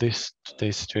this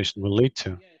today's situation will lead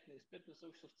to,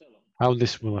 how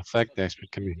this will affect the expert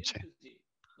community,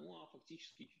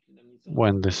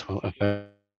 when this will affect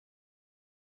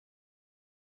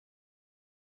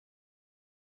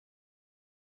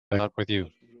with you.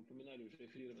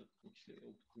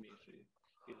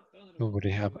 You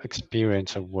already have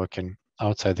experience of working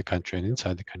outside the country and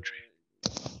inside the country.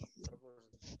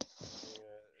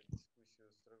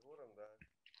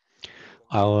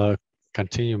 I'll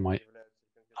continue my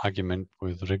argument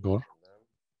with Rigor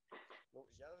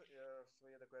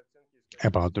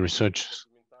about the research.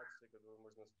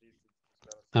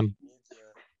 I'm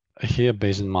here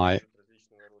based on my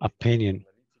opinion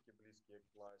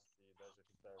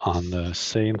on the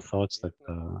same thoughts that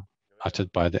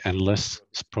uttered by the analysts,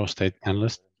 pro-state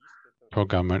analysts,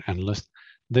 pro-government analysts.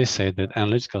 They say that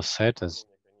analytical centers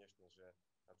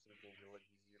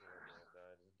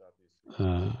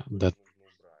that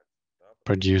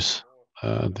produce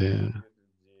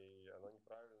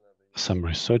some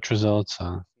research results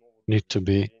need to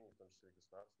be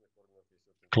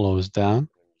closed down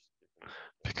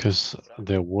because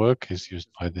their work is used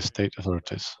by the state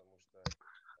authorities,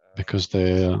 because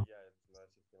they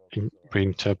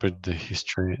reinterpret the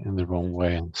history in the wrong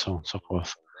way, and so on and so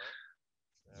forth.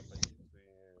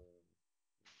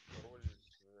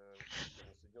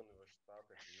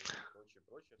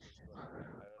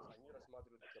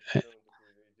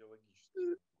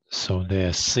 So they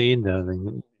are seen,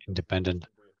 the independent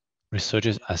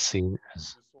researchers are seen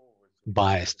as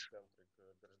biased.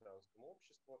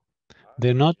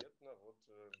 They're not,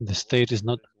 the state is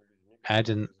not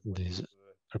adding these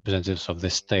representatives of the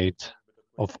state,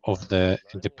 of the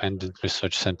independent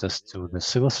research centers to the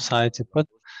civil society, but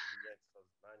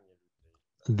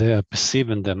they are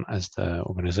perceiving them as the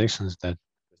organizations that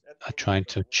are trying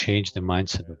to change the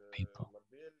mindset of people.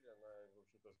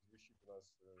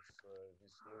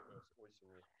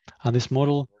 And this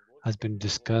model has been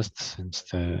discussed since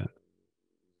the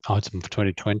autumn of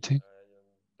 2020.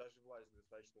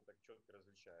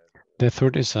 The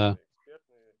authorities are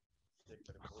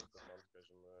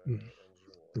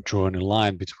drawing a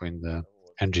line between the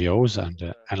NGOs and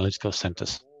the analytical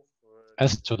centers.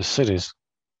 As to the cities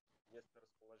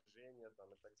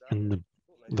and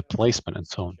the placement and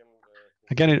so on,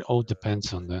 again, it all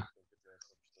depends on the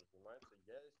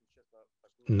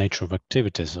nature of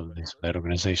activities of that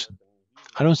organization.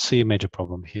 I don't see a major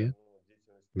problem here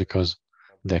because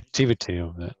the activity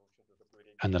of the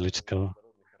analytical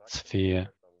sphere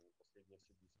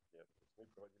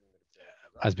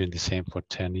has been the same for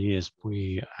 10 years.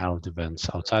 We held events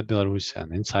outside Belarus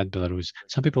and inside Belarus.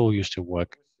 Some people used to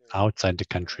work outside the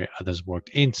country, others worked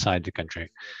inside the country.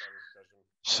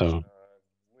 So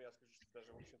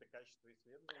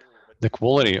the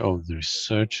quality of the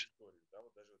research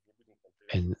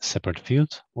in separate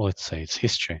fields, well, let's say it's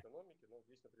history.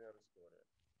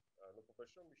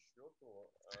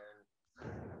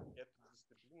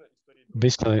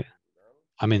 Basically,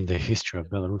 I mean the history of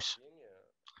Belarus.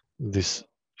 This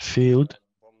field,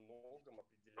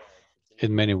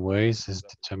 in many ways, is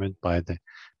determined by the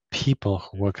people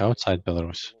who work outside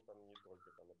Belarus,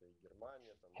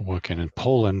 working in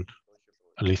Poland,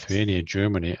 Lithuania,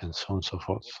 Germany, and so on and so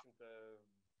forth.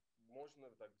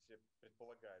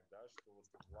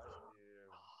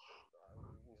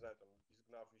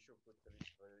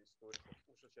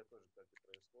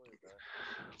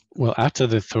 Well, after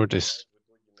the authorities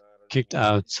kicked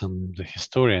out some of the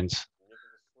historians,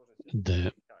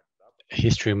 the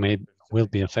history will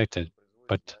be affected,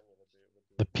 but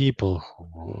the people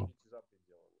who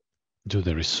do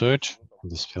the research in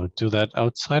this field do that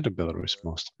outside of Belarus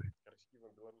mostly.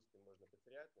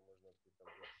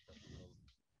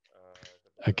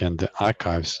 Again, the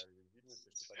archives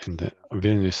in the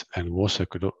Vilnius and Warsaw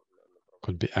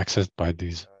could be accessed by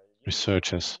these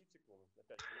researchers.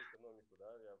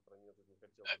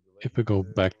 If we go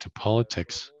back to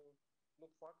politics,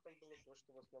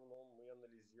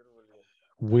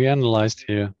 we analyzed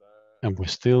here, and we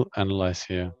still analyze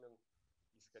here,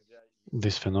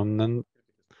 this phenomenon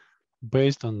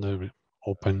based on the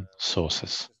open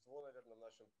sources.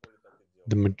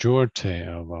 The majority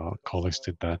of our colleagues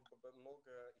did that.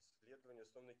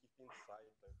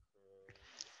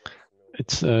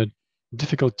 It's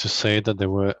difficult to say that there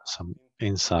were some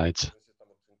insights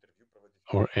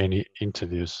or any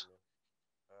interviews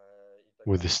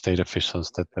with the state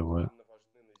officials that they were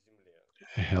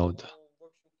held.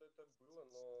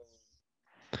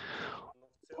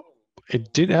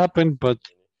 It did happen, but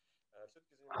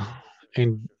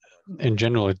in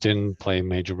general, it didn't play a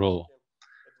major role.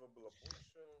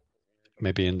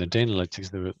 Maybe in the data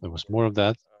analytics, there was more of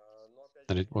that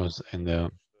than it was in the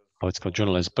political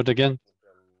journalism. But again,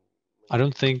 I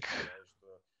don't think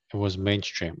it was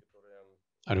mainstream.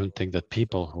 I don't think that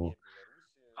people who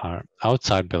are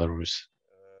outside Belarus,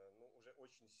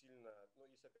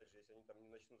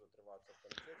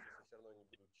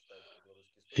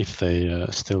 if they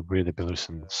still read the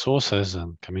Belarusian sources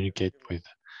and communicate with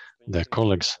their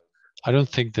colleagues, I don't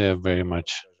think they're very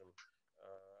much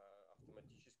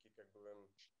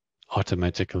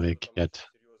automatically get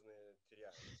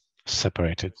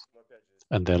separated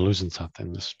and they're losing something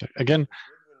in this respect. Again,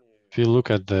 if you look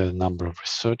at the number of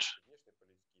research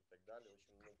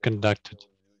conducted,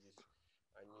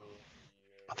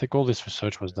 I think all this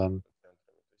research was done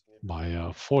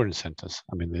by foreign centers.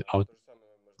 I mean,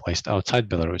 placed outside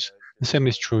Belarus. The same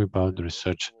is true about the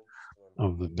research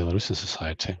of the Belarusian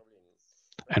society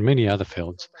and many other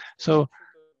fields. So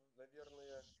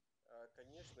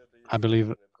I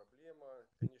believe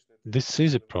this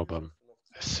is a problem,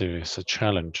 a serious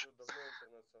challenge,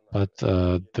 but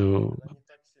the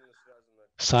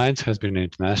science has been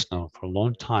international for a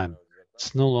long time.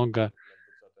 It's no longer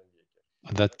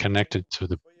that connected to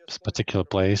the particular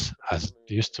place as it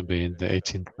used to be in the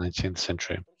 18th, 19th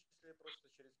century.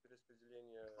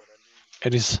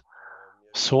 It is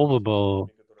solvable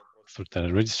through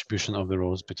the redistribution of the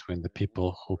roles between the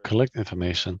people who collect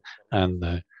information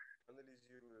and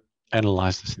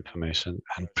analyze this information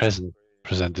and present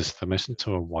this information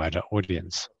to a wider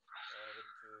audience.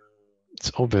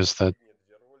 It's obvious that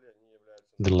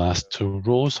the last two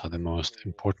roles are the most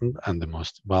important and the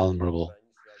most vulnerable,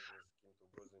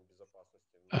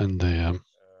 and they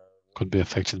could be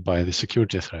affected by the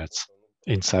security threats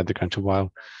inside the country,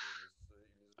 while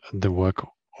the work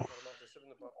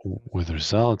with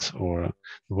results or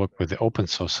work with the open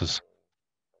sources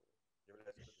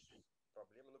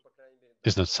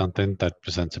is not something that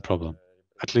presents a problem,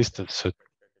 at least at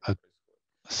a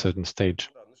certain stage.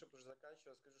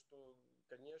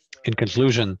 In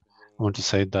conclusion, I want to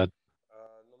say that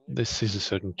this is a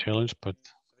certain challenge, but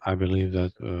I believe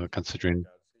that considering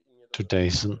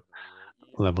today's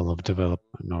level of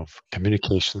development of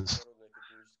communications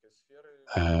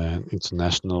and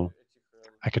international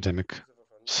academic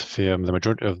sphere, the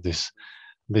majority of these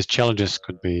challenges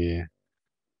could be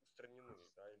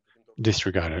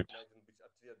disregarded.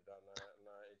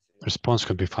 Response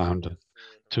could be found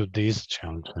to these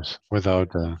challenges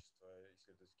without a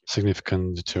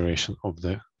significant deterioration of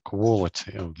the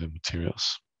quality of the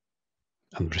materials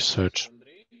and research.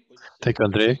 Thank you,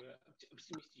 Andrei.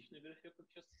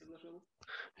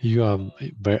 You are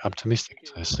very optimistic,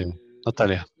 I see.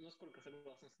 Natalia,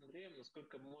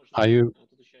 are you,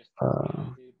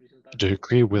 do you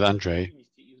agree with Andrei?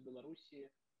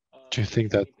 Do you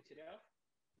think that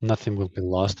nothing will be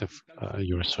lost if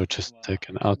your research is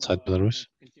taken outside Belarus?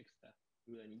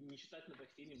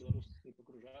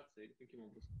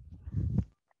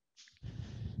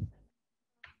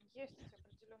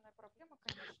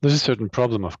 There's a certain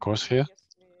problem, of course, here,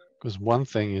 because one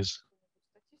thing is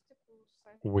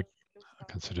we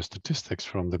consider statistics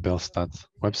from the Belstat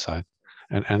website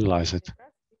and analyze it,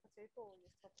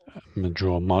 and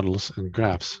draw models and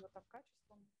graphs.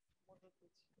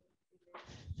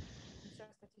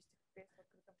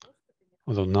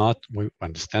 Although we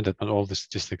understand that not all the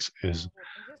statistics is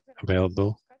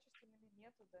available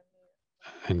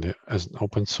as an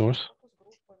open source.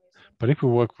 But if we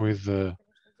work with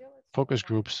focus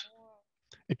groups,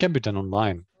 It can be done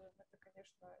online,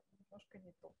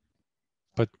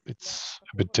 but it's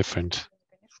a bit different.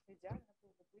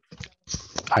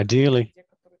 Ideally, it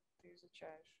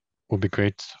would be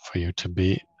great for you to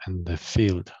be in the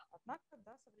field.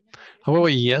 However,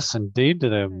 yes, indeed,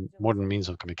 the modern means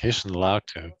of communication allow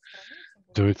to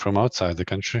do it from outside the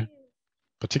country,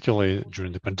 particularly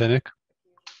during the pandemic.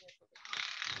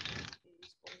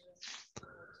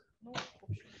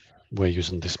 We're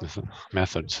using these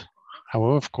methods.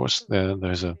 However, of course,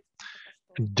 there's a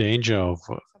danger of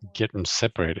getting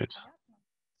separated.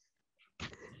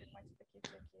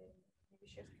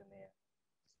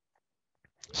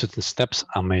 Certain steps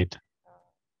are made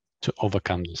to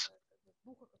overcome this.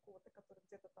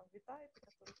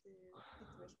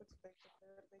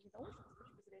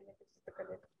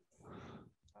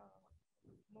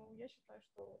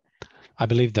 I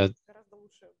believe that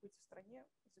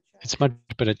it's much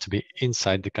better to be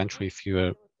inside the country if you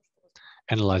are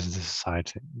analyzing the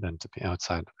society than to be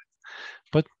outside of it.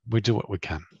 But we do what we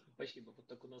can.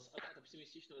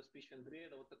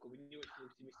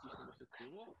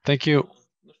 Thank you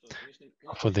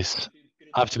for this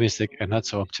optimistic and not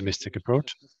so optimistic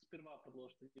approach.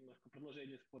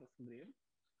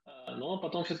 I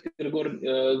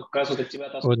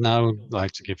would now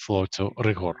like to give floor to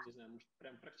Rigor.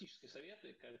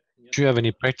 Do you have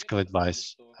any practical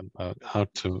advice about how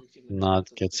to not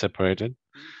get separated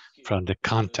from the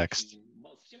context?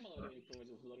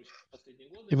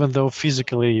 Even though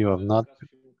physically you have not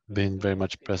been very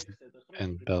much present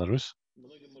in Belarus,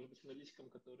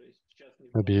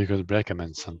 maybe you could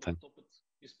recommend something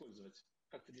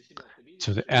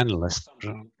to the analysts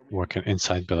working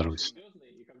inside Belarus.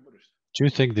 Do you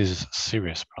think this is a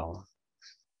serious problem?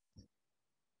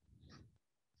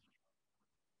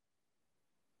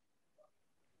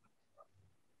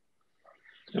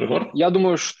 Я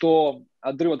думаю, что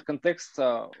отрыв от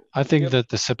контекста. I think that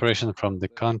the separation from the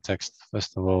context,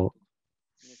 first of all,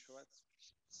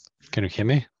 can you hear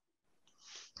me?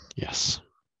 Yes.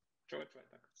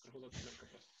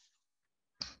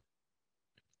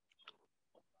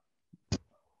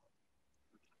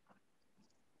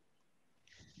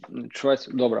 Чуваць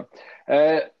добра.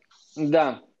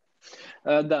 Да.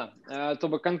 Да, то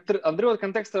бок адрыв ад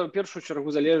кантэкста ў першую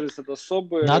чаргу залежыць ад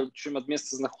асобы, чым ад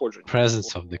месца знаходжання.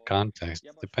 Presence of the context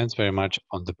depends very much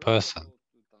on the person.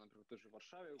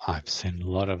 I've seen a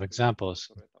lot of examples,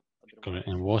 particularly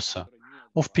in Warsaw,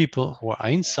 of people who are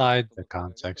inside the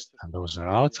context and those who are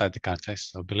outside the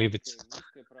context. I believe it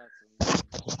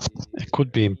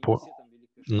could be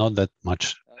not that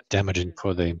much damaging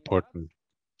for the important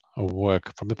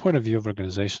work from the point of view of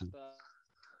organization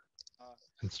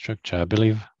and structure. I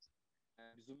believe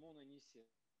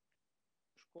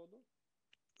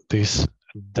this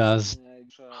does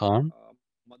harm.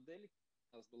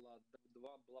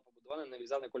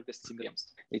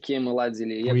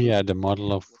 We had a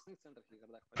model of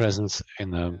presence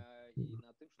in a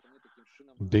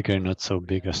bigger, not so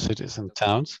bigger cities and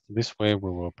towns. This way we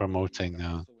were promoting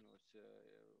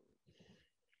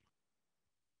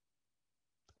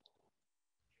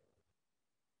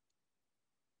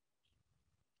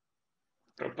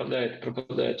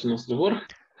пропадает у нас Rigor.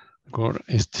 Rigor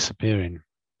is disappearing.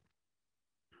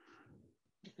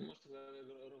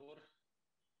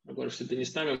 Rigor, если ты не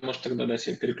с нами, можешь тогда дать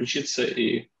им переключиться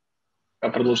и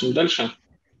продолжим дальше.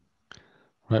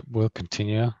 Right, we'll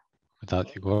continue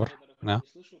without Igor now.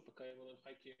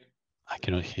 I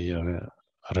cannot hear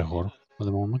Rigor for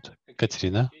the moment.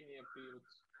 Katerina?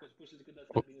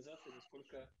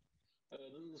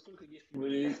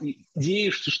 Идеи,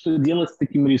 что делать с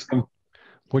таким риском?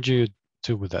 What do you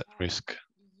do with that risk?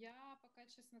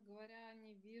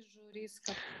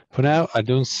 For now, I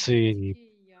don't see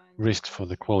any risk for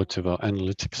the quality of our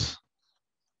analytics.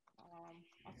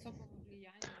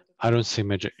 I don't see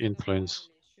major influence,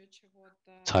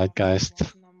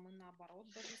 zeitgeist.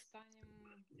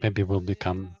 Maybe we'll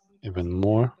become even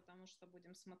more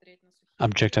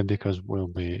objective because we'll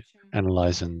be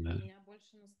analyzing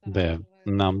the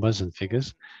numbers and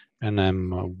figures. And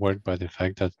I'm worried by the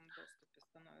fact that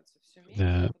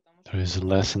there is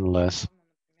less and less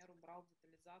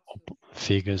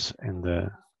figures in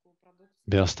the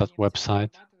Belstat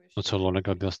website. Not so long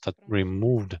ago, Belstat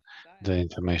removed the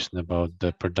information about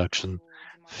the production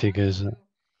figures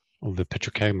of the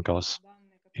petrochemicals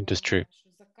industry.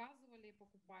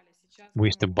 We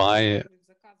used to buy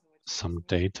some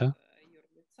data,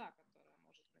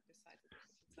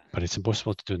 but it's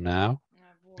impossible to do now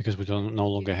because we no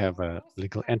longer have a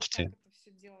legal entity.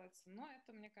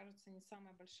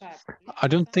 I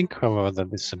don't think, however, that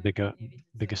this is a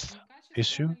biggest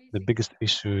issue. The biggest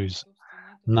issue is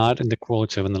not in the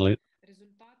quality of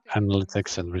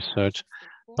analytics and research,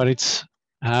 but it's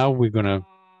how we're going to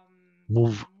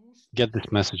get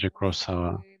this message across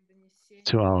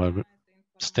to our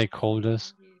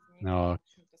stakeholders, our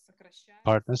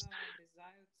partners,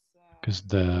 because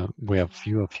we have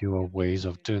fewer ways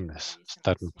of doing this,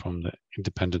 starting from the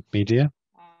independent media.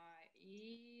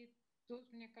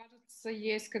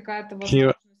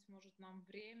 Here,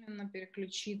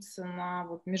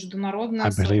 I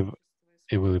believe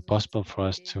it will be possible for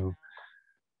us to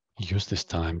use this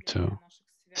time to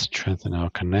strengthen our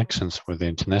connections with the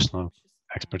international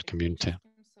expert community,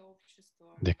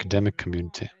 the academic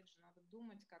community.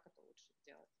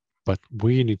 But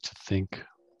we need to think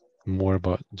more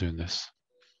about doing this.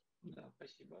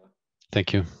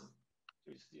 Thank you.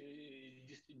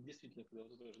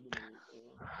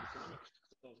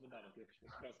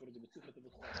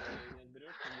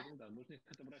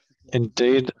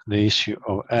 Indeed, the issue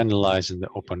of analyzing the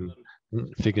open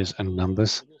figures and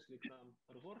numbers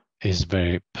is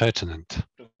very pertinent.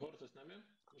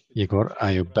 Igor,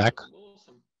 are you back?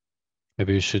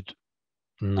 Maybe you should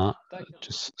not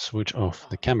just switch off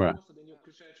the camera.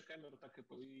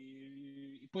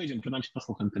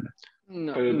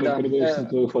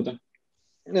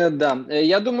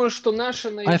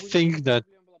 I think that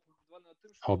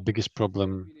our biggest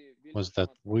problem was that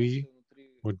we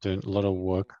were doing a lot of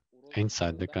work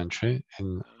inside the country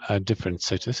in different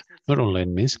cities, not only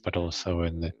in Minsk, but also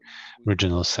in the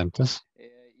regional centers.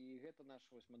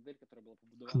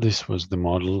 This was the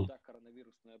model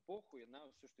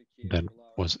that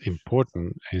was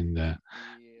important in the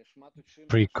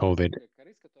pre-COVID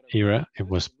era. It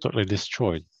was totally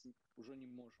destroyed.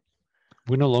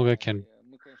 We no longer can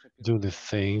do the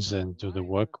things and do the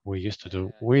work we used to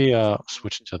do. We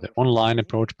switched to the online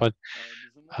approach, but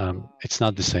it's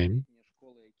not the same.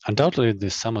 Undoubtedly, the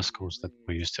summer schools that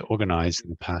we used to organize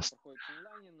in the past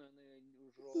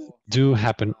do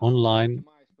happen online,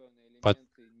 but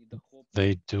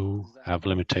they do have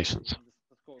limitations.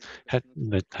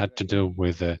 That had to do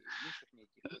with the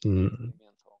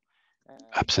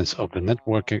absence of the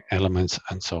networking elements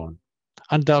and so on.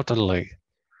 Undoubtedly,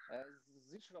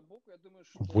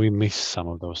 we miss some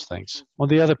of those things. On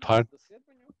the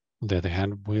other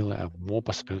hand, we'll have more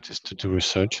possibilities to do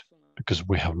research because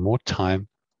we have more time,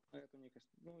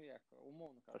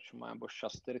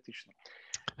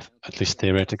 at least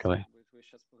theoretically.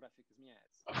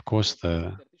 Of course,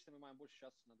 the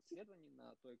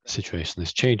situation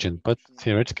is changing, but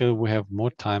theoretically, we have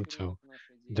more time to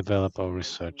develop our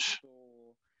research.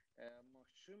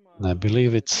 And I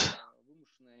believe it's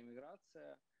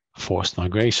forced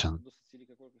migration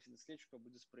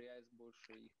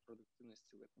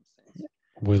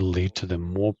will lead to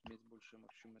the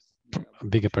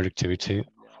bigger productivity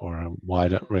for a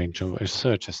wider range of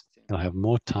researchers. They'll have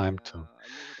more time to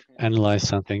analyze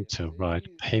something, to write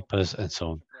papers, and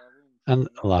so on. And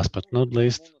last but not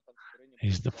least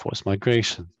is the forced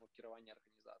migration.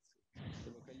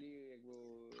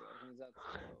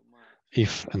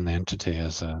 If an entity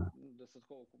has a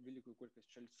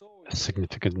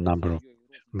significant number of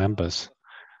members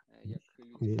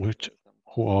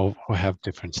who have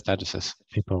different statuses,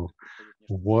 people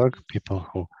who work, people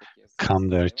who come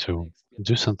there to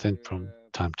do something from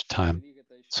time to time,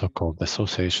 so-called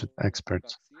association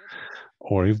experts,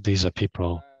 or if these are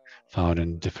people found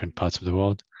in different parts of the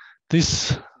world,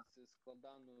 this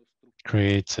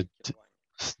creates a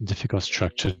difficult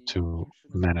structure to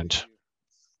manage.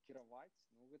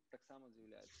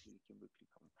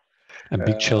 A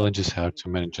big challenge is how to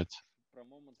manage it,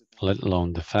 let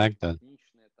alone the fact that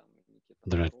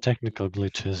there are technical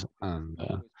glitches and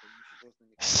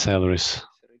salaries.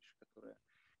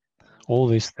 All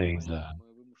these things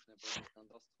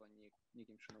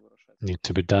need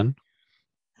to be done.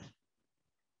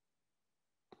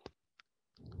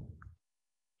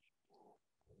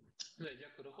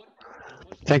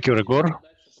 Thank you, Rigor.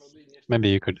 Maybe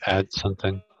you could add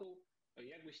something.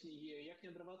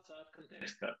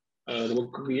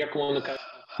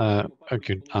 I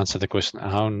could answer the question,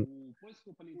 how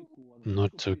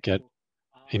not to get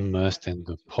immersed in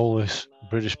the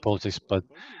British politics, but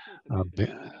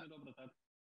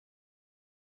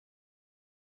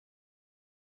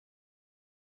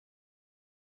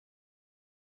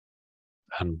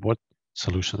and what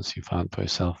solutions you found for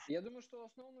yourself.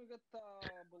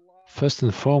 First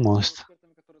and foremost,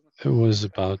 it was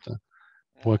about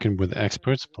working with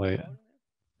experts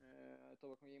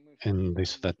in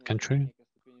this or that country.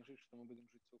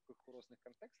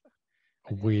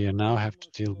 We now have to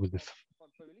deal with the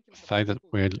fact that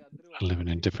we're living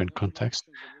in different contexts,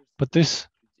 but this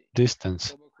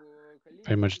distance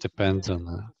very much depends on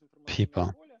the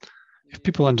people. If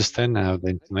people understand how the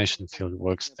information field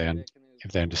works, then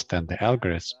if they understand the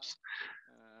algorithms,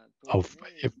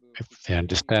 if they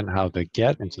understand how they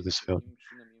get into this field,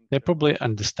 they probably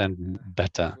understand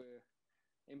better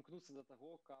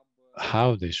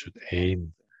how they should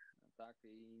aim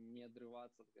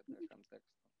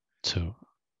to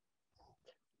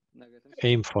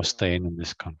aim for staying in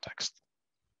this context.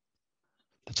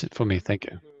 That's it for me. Thank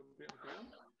you.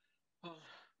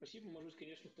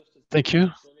 Thank you.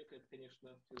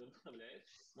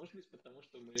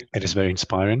 It is very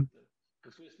inspiring.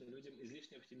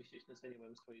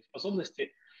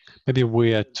 Maybe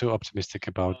we are too optimistic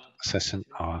about assessing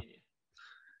our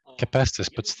capacities,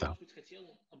 but still.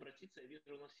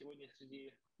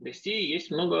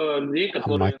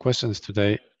 My question is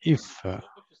today, if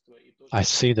I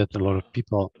see that a lot of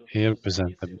people here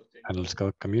represent the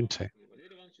analytical community.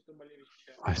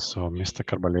 I saw Mr.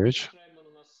 Karbalevich,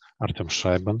 Artem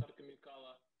Shaiban.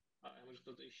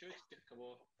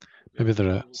 Maybe there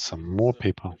are some more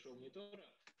people.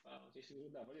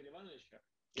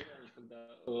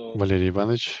 Valery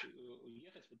Ivanovich,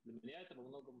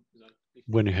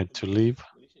 when you had to leave,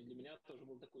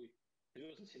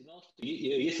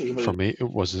 for me it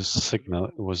was a signal,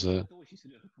 it was a,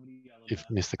 if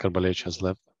Mr. Karbalevich has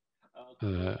left,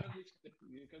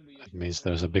 it means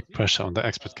there's a big pressure on the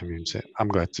expert community. I'm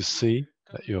glad to see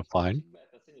that you're fine.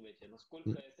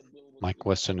 My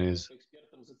question is,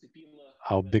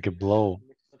 how big a blow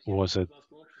was it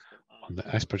on the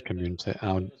expert community?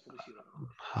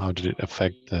 How did it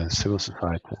affect the civil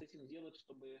society?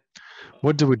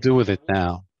 What do we do with it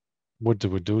now? What do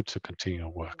we do to continue our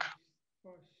work?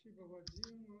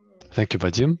 Thank you,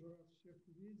 Vadim.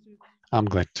 I'm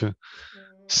glad to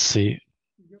see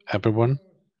everyone.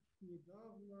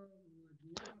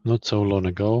 Not so long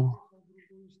ago,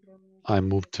 I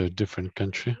moved to a different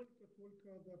country.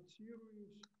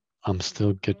 I'm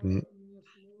still getting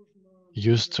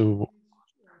used to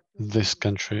this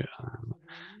country.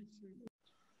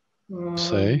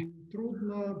 Say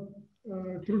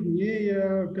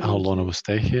how long I will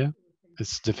stay here.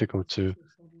 It's difficult to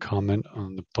comment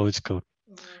on the political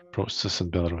process in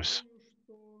Belarus.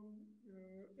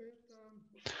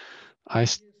 I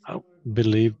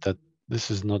believe that this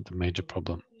is not the major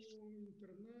problem.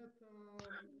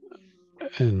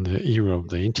 In the era of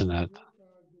the internet,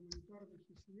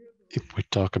 if we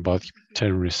talk about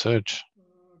terror research,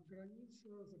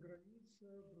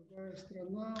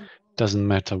 doesn't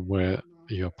matter where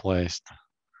you're placed,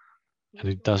 and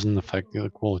it doesn't affect the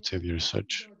quality of your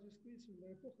research.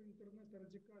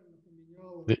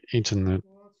 The internet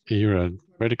era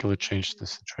radically changed the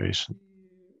situation.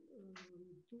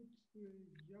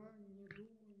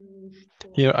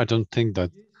 Here, I don't think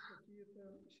that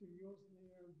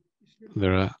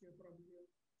there are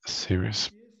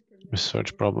serious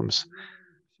research problems.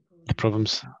 The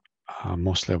problems are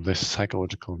mostly of this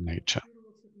psychological nature.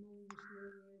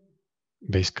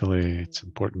 Basically, it's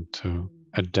important to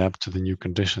adapt to the new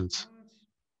conditions,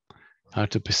 how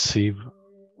to perceive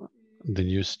the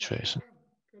new situation.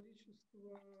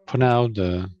 For now,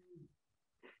 the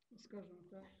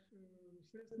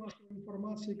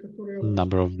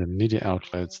number of the media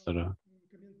outlets that are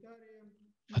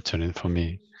turning for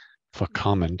me for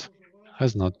comment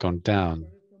has not gone down.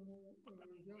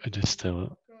 It is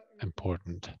still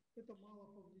important.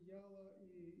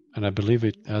 And I believe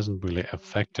it hasn't really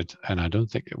affected, and I don't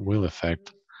think it will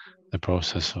affect the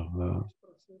process of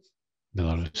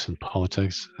Belarusian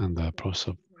politics and the process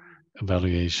of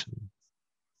evaluation.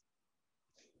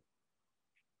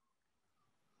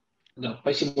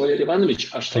 Thank you,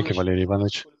 Valery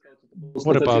Ivanovich.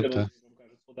 What about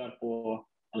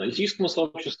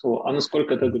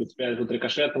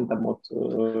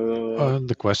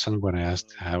the question when I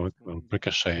asked how it will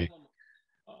ricochet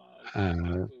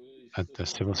at the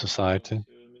civil society?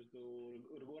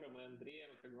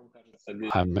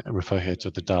 I'm referring here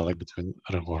to the dialogue between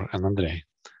Ryhor and Andrei.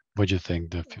 Where do you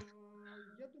think the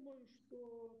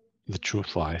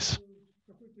truth lies?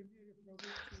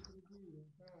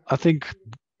 I think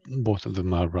both of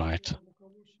them are right.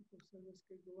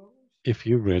 If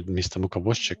you read Mr.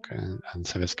 Mukovoshchik and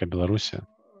Sovietskaya Belarusia,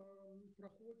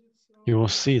 you will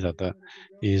see that there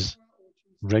is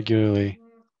regularly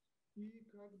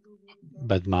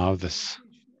badmouths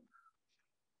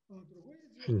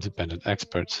independent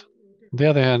experts. On the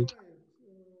other hand,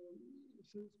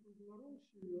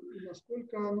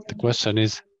 the question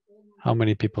is how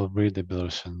many people read the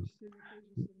Belarusian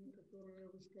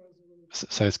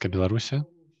Sovietskaya Belarusia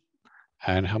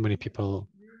and how many people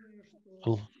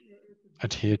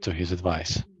adhere to his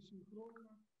advice.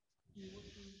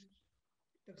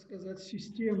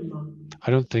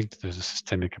 I don't think there's a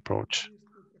systemic approach.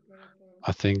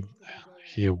 I think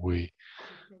here we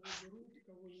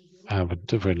have a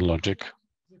different logic.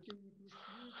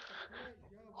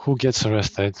 Who gets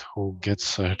arrested, who gets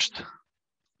searched?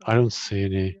 I don't see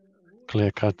any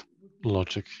clear-cut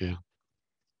logic here.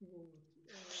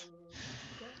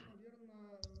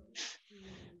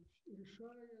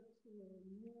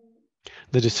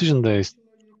 The decision there is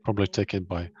probably taken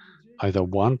by either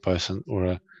one person or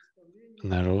a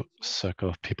narrow circle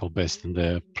of people based on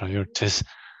their priorities,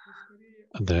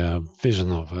 their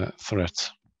vision of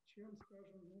threats.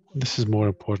 This is more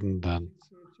important than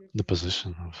the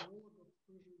position of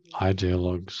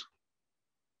ideologues.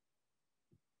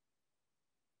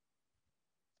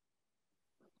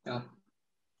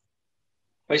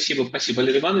 Спасибо,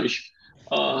 Валерий Иванович.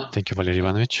 Thank you, Valery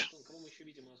Ivanovich.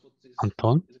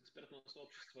 Anton,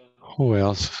 who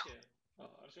else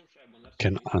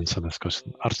can answer this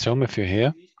question? Artyom, if you're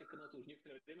here,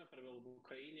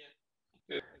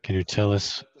 can you tell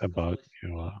us about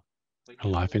your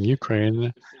life in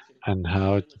Ukraine and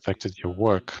how it affected your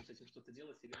work?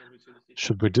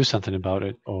 Should we do something about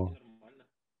it, or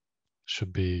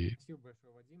should we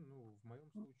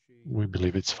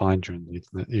believe it's fine during the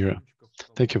internet era?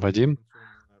 Thank you, Vadim.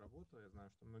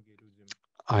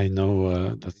 I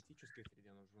know that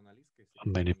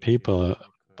many people,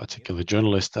 particularly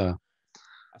journalists,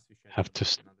 have to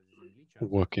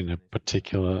work in a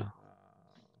particular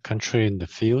country in the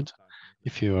field.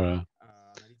 If you are a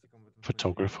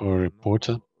photographer or a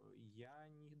reporter,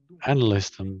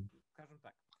 analysts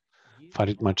find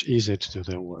it much easier to do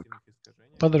their work.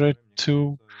 But there are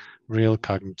two real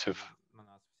cognitive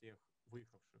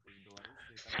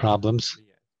problems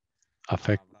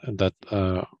that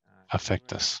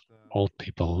affect us, all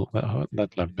people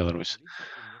that left Belarus,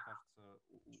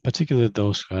 particularly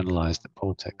those who analyze the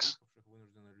politics.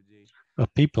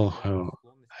 People who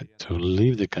had to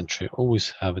leave the country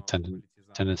always have a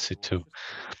tendency to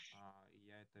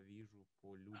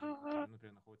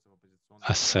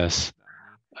assess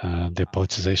the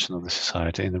politicization of the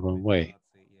society in the wrong way.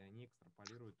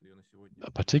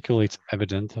 Particularly, it's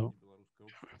evident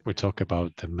we talk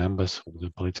about the members of the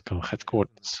political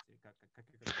headquarters.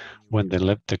 When they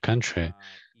left the country,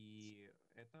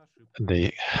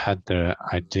 they had their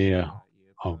idea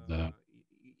of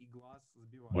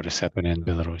what is happening in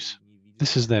Belarus.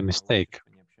 This is their mistake.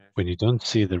 When you don't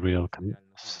see the real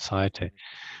society,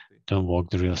 don't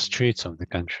walk the real streets of the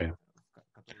country.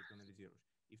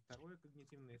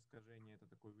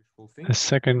 The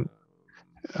second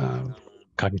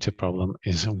cognitive problem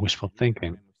is wishful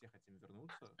thinking,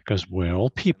 because we're all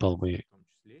people, we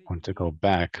want to go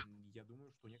back.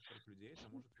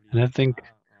 And I think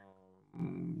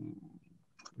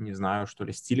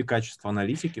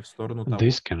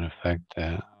this can affect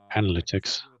the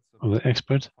analytics of the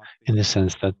expert in the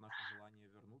sense that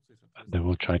they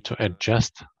will try to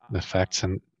adjust the facts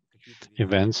and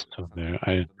events to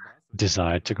their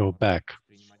desire to go back.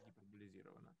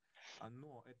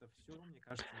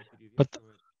 But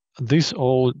this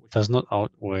all does not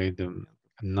outweigh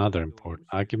another important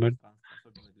argument,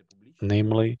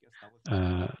 namely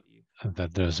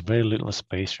that there's very little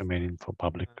space remaining for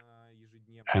public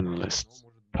analysts,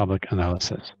 public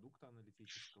analysis.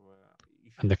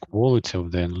 And the quality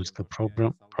of the analytical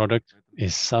product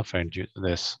is suffering due to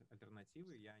this.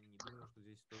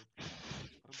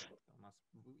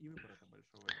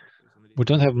 We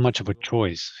don't have much of a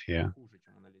choice here,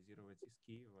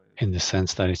 in the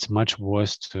sense that it's much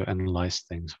worse to analyze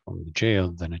things from the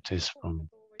jail than it is from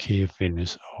Kiev,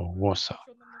 Vilnius, or Warsaw.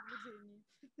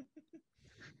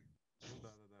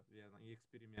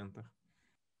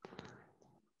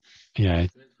 Yeah,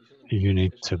 you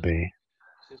need to be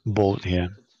bold here.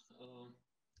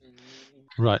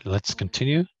 Right, let's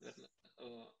continue.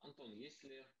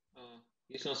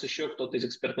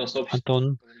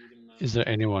 Anton, is there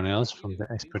anyone else from the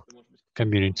expert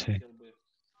community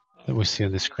that we see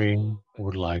on the screen who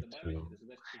would like to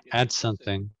add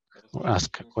something or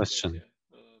ask a question?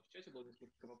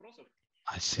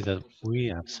 I see that we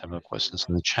have several questions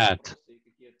in the chat.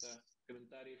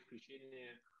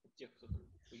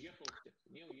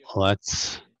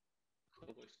 Let's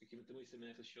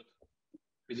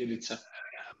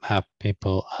have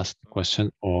people ask the question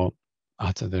or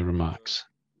utter their remarks.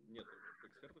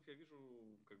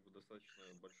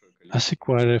 I see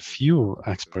quite a few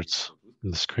experts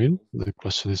on the screen. The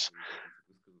question is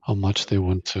how much they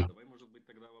want to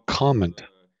comment.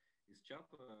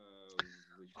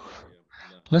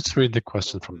 Let's read the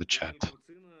question from the chat.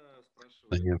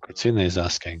 Valeria Kostyugova is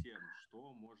asking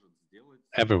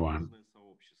everyone,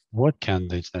 what can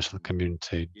the international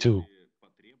community do?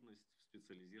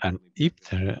 And if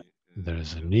there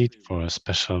is a need for a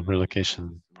special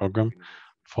relocation program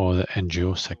for the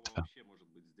NGO sector,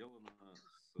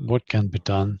 what can be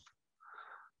done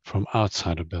from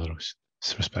outside of Belarus in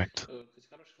this respect?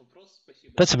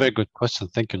 That's a very good question.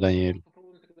 Thank you, Daniel.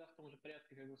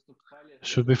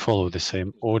 Should we follow the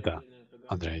same order?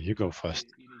 Andrei, you go first.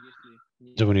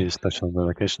 Do we need a special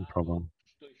relocation program?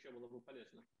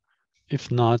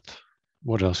 If not,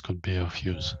 what else could be of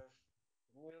use?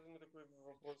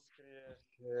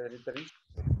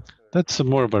 That's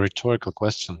more of a rhetorical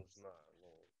question.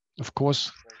 Of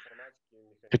course,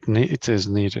 it is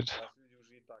needed.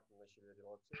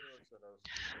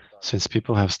 Since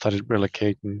people have started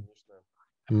relocating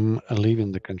and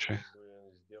leaving the country,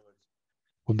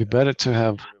 it would be better to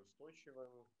have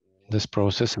this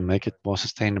process and make it more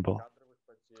sustainable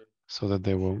so that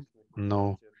there will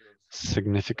no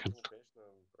significant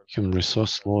human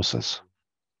resource losses.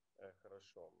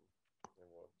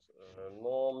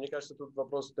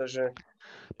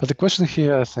 But the question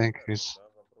here, I think, is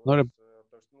not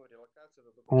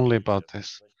only about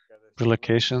this.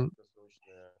 Relocation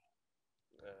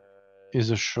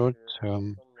is a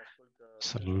short-term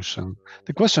solution.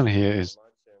 The question here is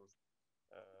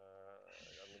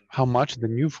how much the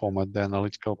new format, the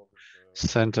analytical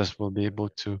centers, will be able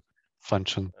to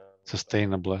function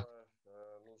sustainably.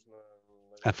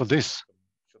 And for this,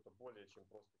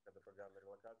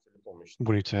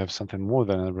 we need to have something more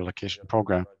than a relocation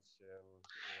program.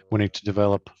 We need to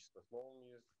develop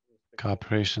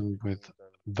cooperation with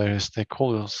various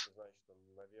stakeholders.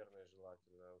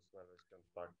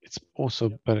 It's also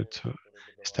better to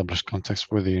establish contacts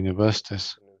with the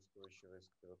universities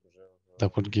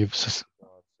that would give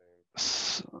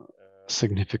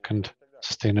significant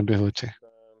sustainability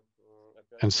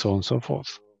and so on and so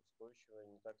forth.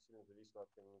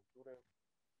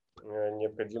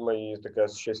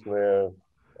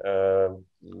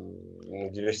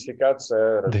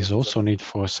 There's also need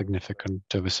for significant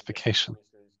diversification,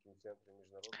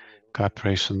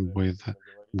 cooperation with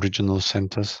regional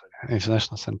centers,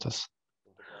 international centers.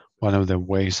 One of the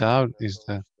ways out is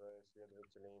the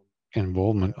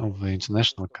involvement of the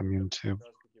international community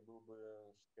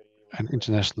and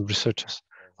international researchers.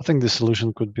 I think the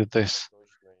solution could be this,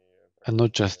 and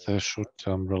not just a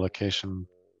short-term relocation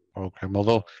program,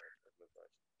 although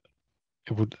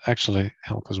it would actually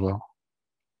help as well.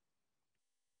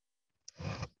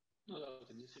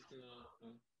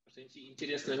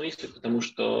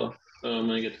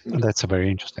 That's a very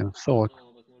interesting thought.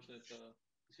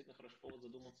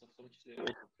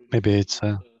 Maybe it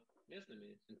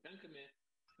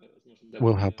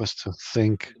will help us to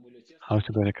think how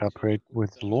to better cooperate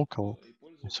with local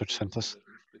research centers.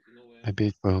 Maybe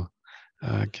it will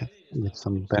get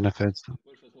some benefits.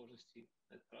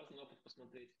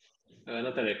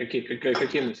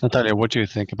 Natalia, what do you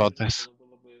think about this?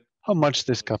 How much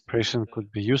this cooperation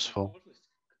could be useful?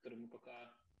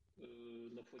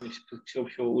 Or do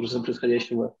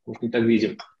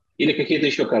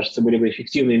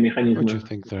you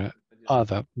think there are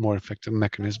other more effective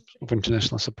mechanisms of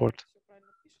international support?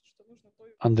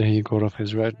 Andrei Yegorov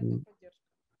has written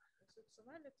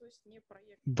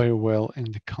very well in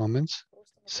the comments,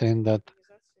 saying that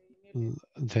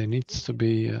there needs to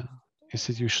be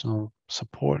institutional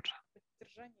support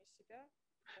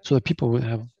so that people will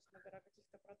have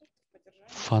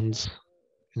funds,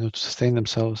 to sustain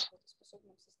themselves.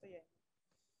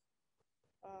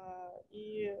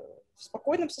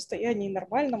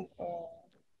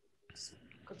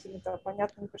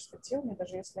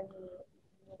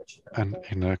 And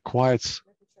in a quiet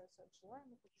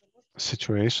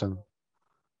situation,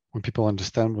 when people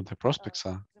understand what their prospects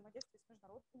are,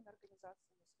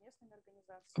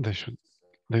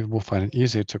 they will find it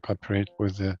easier to cooperate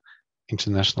with the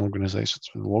international organizations,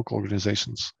 with local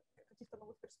organizations.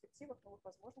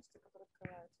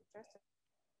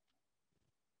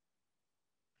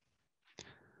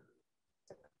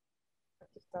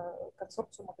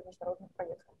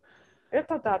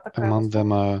 Among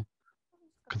them are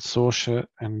consortia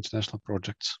and international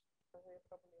projects.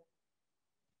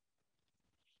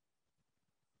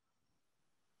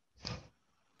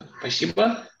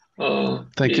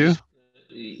 Thank you.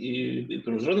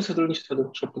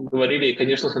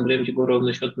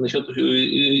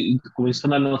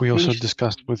 We also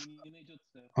discussed with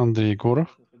Andrei Yegorov.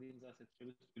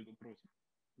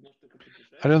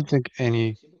 I don't think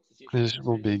any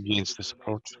will be against this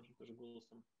approach.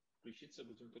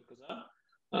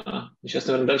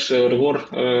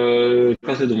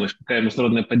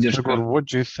 Rigor, what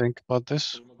do you think about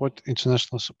this? What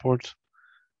international support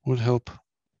would help?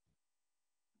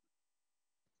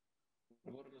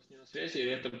 связи,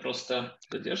 или это просто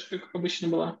задержка, как обычно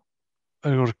была?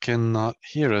 Igor cannot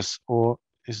hear us, or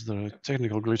is there a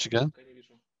technical glitch again? Пока не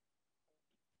вижу.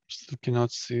 Still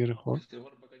cannot see Igor. Если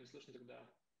Егора пока не слышно, тогда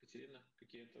Катерина,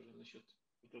 какие тоже насчет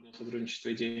культурного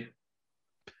сотрудничества идеи?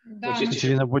 Да, Вот есть еще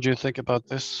Katerina, what do you think about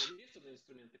this? задействованные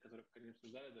инструменты, которые пока не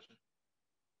обсуждали даже.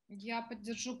 я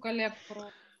поддержу коллег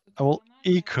про I will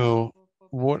echo по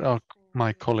what our, поддержку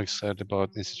my в colleagues said институциональном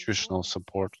about institutional повезло,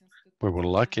 support. связь We were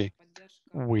lucky. поддержка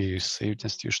We received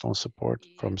institutional support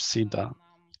и from это SIDA. нам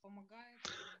помогает в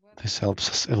этом This helps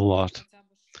us a lot хотя бы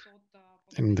что-то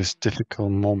in this постоянно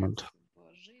difficult moment.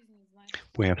 в жизни, знать, что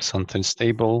We have something есть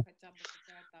stable. хотя бы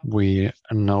какая-то We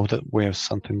know that we have Самая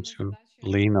something главная to задача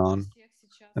lean для on. всех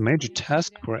сейчас The major не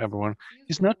task растерять for everyone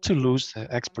is экспертизу, not to lose the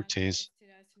банально не expertise,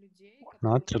 растерять людей,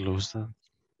 not to которые, lose the в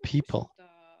people, общем-то,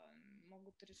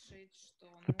 могут решить, что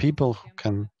the ну people who зачем им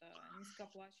can эта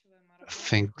низкооплачиваемая работа,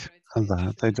 think которая теперь that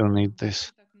еще they don't и need удачи this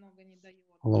так много не дает,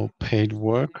 low да, paid потому что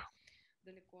work они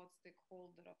далеко от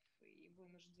стейкхолдеров и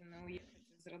вынуждены уехать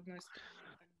из родной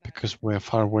страны и так because далее. we are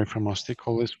far away from our Вот.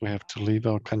 stakeholders. We have to leave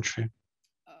our country.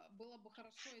 Было бы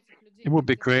хорошо этих людей It would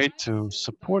be great поддержать, to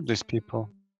support дать these people,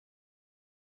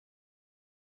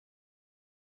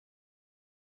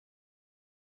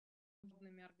 им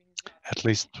at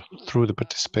least through the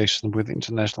participation with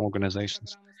international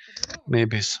organizations.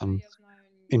 Maybe some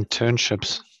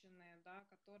internships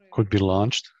could be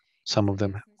launched. Some of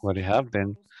them already have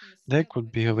been. They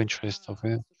could be of interest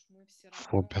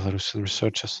for Belarusian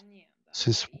researchers,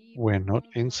 since we're not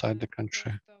inside the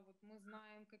country.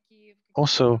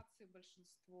 Also,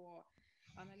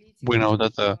 we know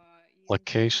that the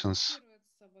locations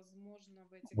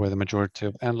where the majority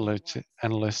of analysts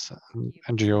and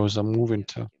NGOs are moving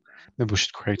to, maybe we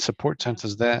should create support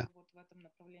centers there. I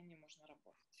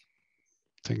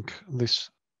think this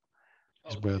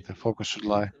is where the focus should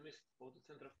lie.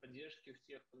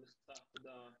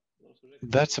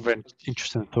 That's a very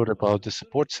interesting thought about the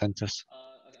support centers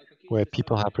where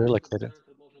people have relocated.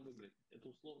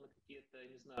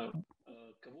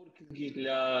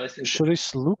 Should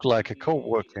this look like a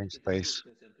co-working space,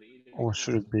 or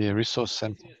should it be a resource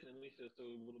center?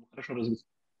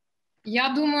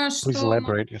 Я думаю, Please что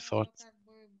elaborate your thoughts.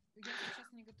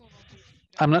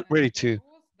 I'm not ready to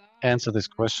answer this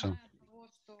question.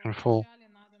 Careful.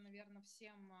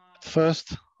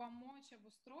 First,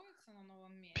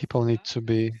 people need to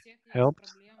be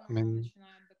helped. I mean,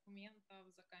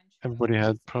 everybody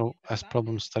has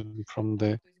problems starting from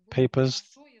the papers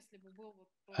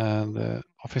and the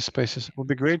office spaces. It would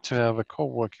be great to have a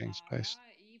co-working space.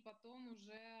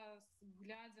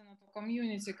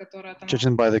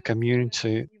 Judging by the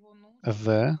community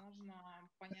there,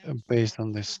 based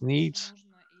on these needs,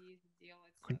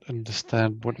 could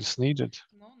understand what is needed.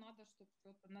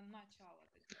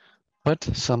 But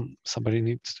somebody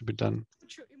needs to be done.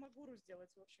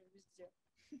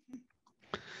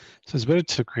 So it's better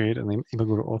to create an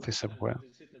Imaguru office everywhere.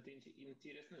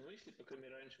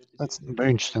 That's a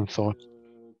very interesting thought.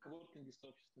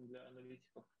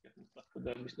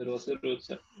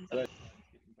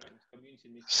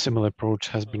 Similar approach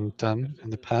has been done in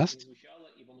the past.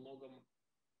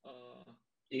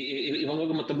 И во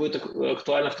многом это будет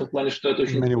актуально в том плане, что это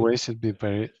очень... In many ways, it'd be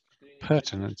very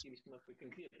pertinent.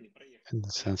 In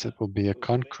the sense, it will be a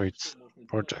concrete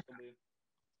project.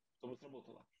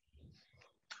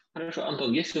 Хорошо,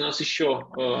 Антон, есть ли у нас еще...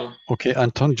 Okay,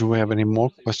 Anton, do we have any more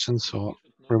questions or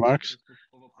remarks?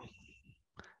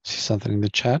 See something in the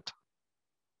chat?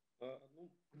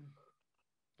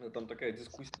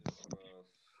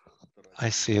 I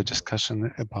see a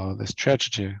discussion about the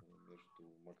strategy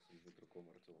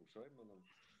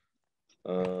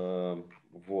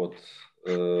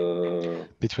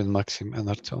between Maxim and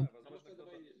Artem.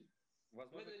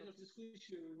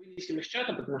 Вынесем из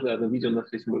чата, потому что это видео на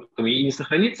Facebook и не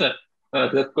сохранится.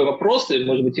 Тогда такой вопрос, и,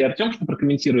 может быть, и Артем что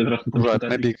прокомментирует, раз он там Right, что-то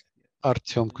maybe ответит.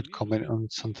 Artem could comment on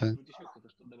something. Может, еще кто-то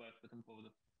что добавит по этому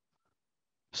поводу.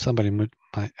 Somebody might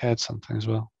add something as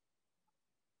well.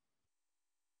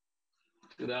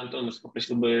 Тогда Антон, может,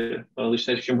 попросил бы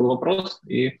зачитать, в чем был вопрос,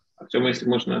 и Артема, если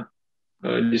можно,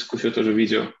 дискуссию тоже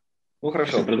видео. Ну,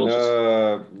 хорошо.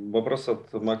 Вопрос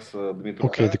от Макса Дмитруха.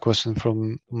 Okay, the question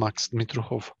from Max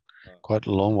Dmitruhov, quite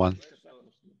a long one.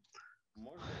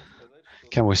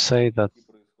 Can we say that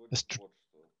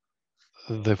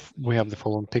we have the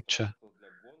following picture?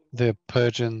 They're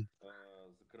purging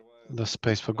the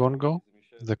space for Gongo,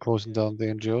 they're closing down the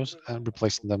NGOs and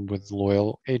replacing them with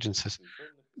loyal agencies.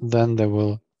 Then they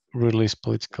will release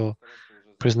political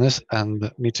prisoners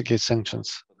and mitigate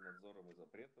sanctions.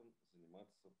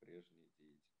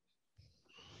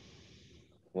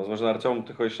 Возможно, Артем,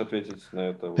 ты хочешь ответить на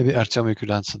это? Maybe Artyom, you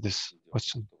could answer this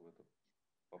question.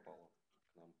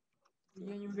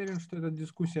 Я не уверен, что эта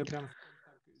дискуссия прям так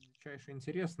дичайше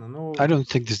интересна, но... I don't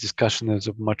think this discussion is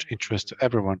of much interest to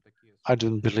everyone. I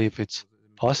don't believe it's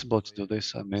possible to do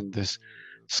this. I mean, these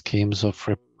schemes of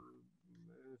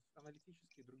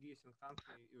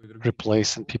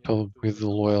replacing people with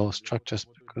loyal structures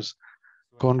because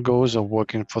Congos are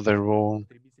working for their own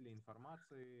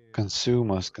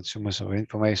consumers of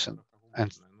information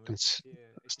and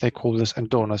stakeholders and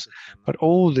donors. But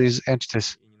all these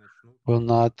entities will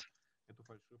not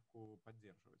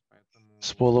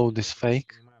swallow this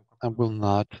fake and will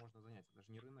not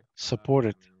support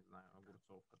it.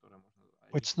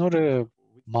 It's not a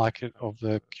market of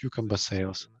the cucumber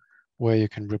sales where you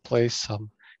can replace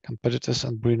some competitors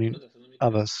and bring in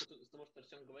others.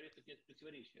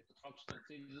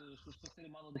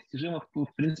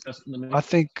 I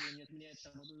think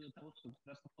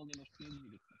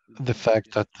the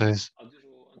fact that these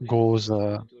goals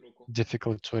are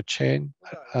difficult to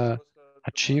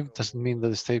achieve doesn't mean that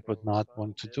the state would not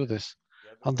want to do this.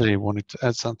 Andrei wanted to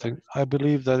add something. I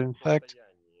believe that, in fact,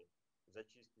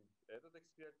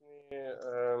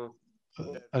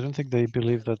 I don't think they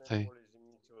believe that they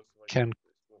can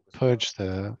purge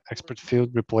the expert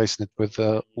field, replacing it with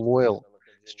loyal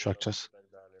structures.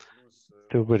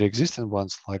 There already existing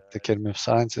ones like the Academy of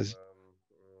Sciences,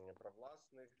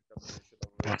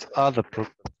 but other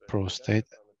pro-state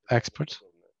experts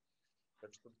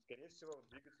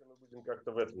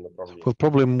will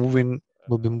probably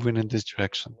will be moving in this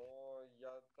direction.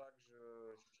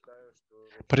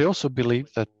 But I also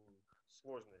believe that it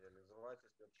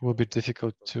will be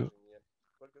difficult to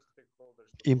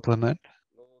implement.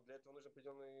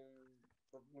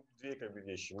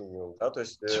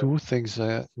 Two things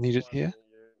are needed here: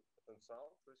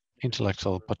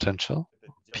 intellectual potential,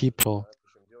 people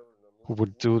who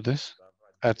would do this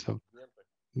at a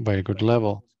very good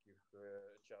level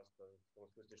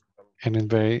and in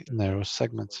very narrow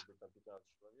segments.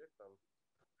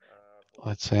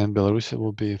 Let's say in Belarus it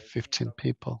will be 15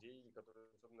 people.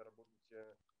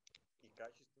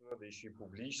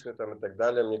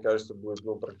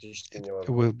 It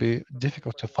will be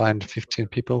difficult to find 15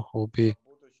 people who will be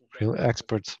real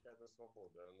experts.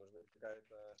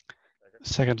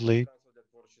 Secondly,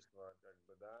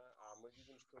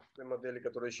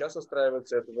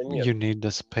 you need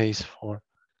the space for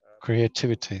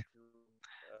creativity.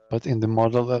 But in the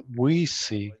model that we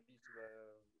see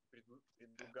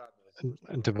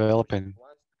developing,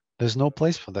 there's no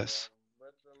place for this.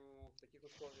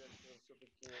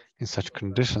 In such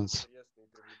conditions,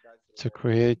 to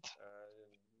create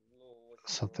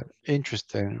something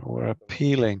interesting or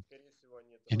appealing,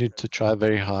 you need to try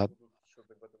very hard.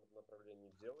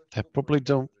 They probably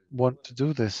don't want to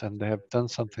do this, and they have done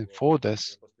something for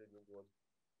this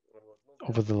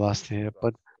over the last year,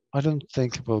 but I don't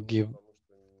think it will give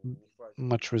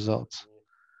much results.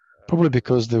 Probably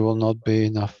because there will not be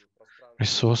enough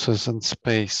resources and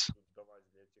space.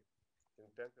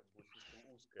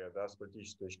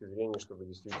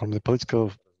 From the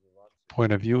political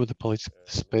point of view, the political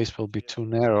space will be too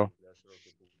narrow.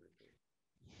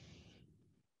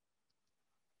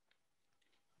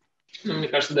 Мне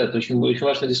кажется, да, это очень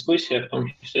важная дискуссия, в том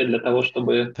числе для того,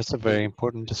 чтобы... That's a very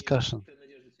important discussion.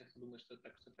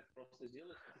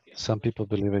 Some people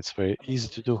believe it's very easy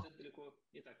to do,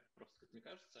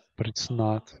 but it's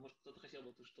not.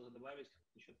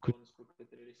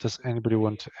 Does anybody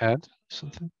want to add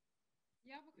something?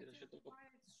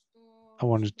 I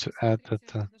wanted to add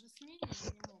that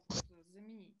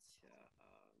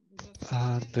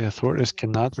the authorities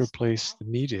cannot replace the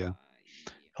media.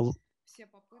 A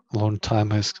long time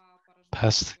has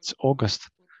passed since August,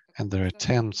 and their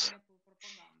attempts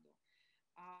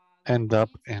end up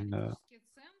in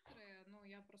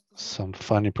some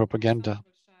funny propaganda.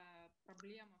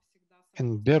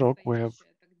 In Berok, we have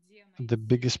the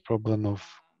biggest problem of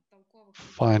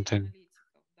finding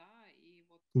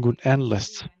good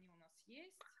analysts.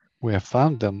 We have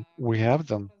found them, we have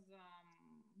them.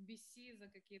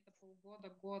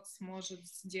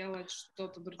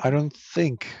 I don't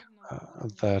think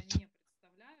that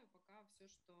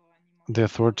the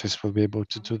authorities will be able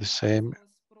to do the same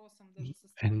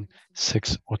in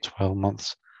 6 or 12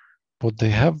 months. What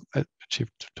they have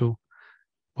achieved to do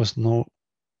was not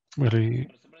really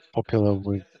popular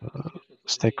with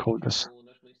stakeholders.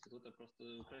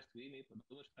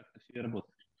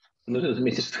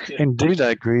 Indeed,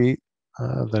 I agree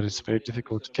that it's very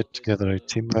difficult to get together a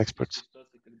team of experts.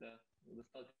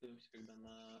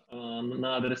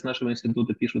 На адрес нашего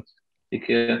института пишут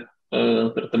такие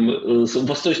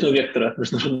восточного вектора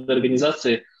международной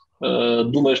организации,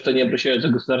 думая, что они обращаются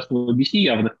к государственному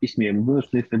объяснению явно в письме. Мы думаем,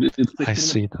 что I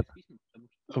see that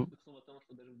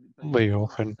very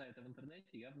often,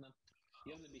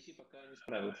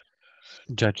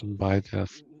 judging by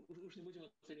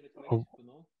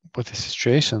with the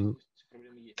situation,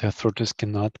 the authorities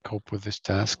cannot cope with this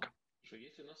task.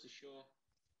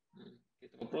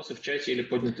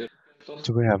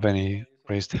 Do we have any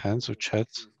raised hands or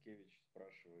chats?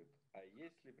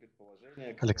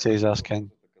 Alexei is asking,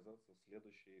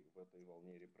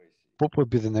 what would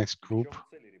be the next group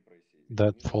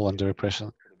that fall under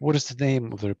repression? What is the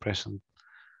name of the repression?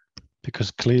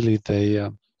 Because clearly they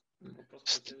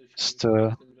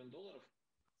stir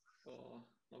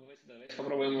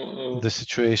the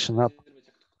situation up.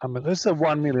 I mean, this is a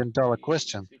 $1 million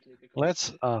question.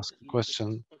 Let's ask the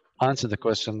question, answer the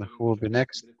question, who will be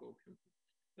next,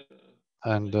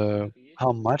 and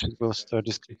how much it will stir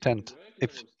discontent,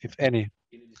 if any.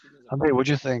 Andrei, what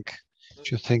do you think?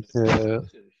 Do you think the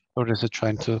authorities are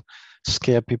trying to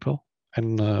scare people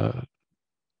and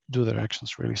do their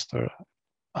actions really stir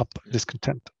up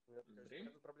discontent?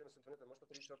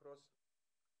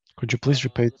 Could you please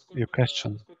repeat your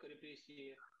question?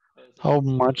 How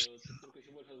much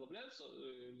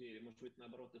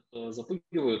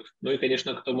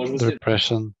the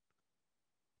repression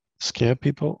scare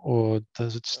people, or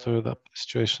does it stir up the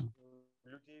situation?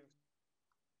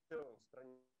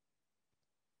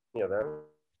 You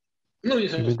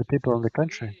mean the people in the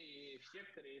country?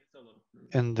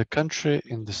 In the country,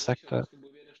 in the sector,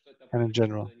 and in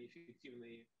general?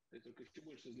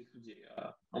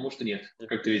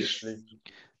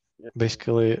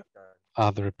 Basically,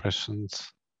 are the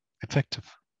repressions effective?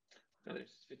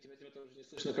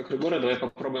 We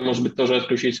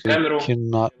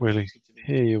cannot really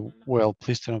hear you well.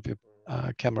 Please turn off your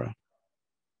camera.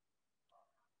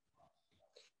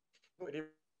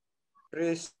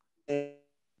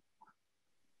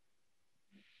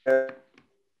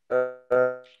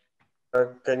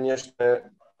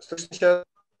 Конечно, слышно сейчас?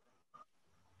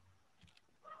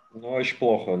 Ну, очень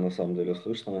плохо, на самом деле,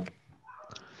 слышно.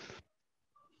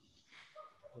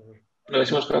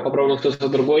 Давайте, может, попробуем кто-то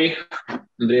другой.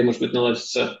 Андрей, может быть,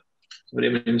 наладится со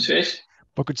временем связь.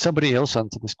 But could somebody else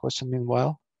answer this question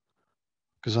meanwhile?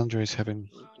 Because Andrei is having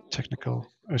technical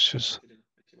issues.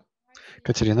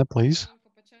 Katerina, please.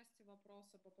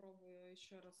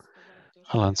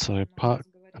 I'll answer a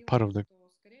part of the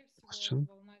question.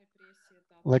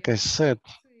 Like I said,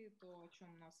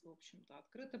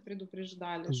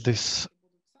 this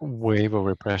wave of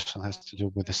repression has to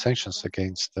do with the sanctions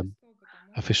against the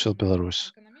official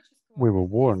Belarus. We were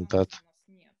warned that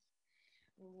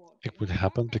it would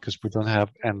happen because we don't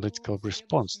have analytical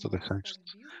response to the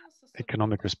sanctions,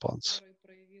 economic response.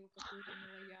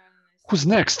 Who's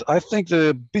next? I think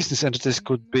the business entities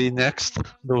could be next.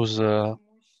 Those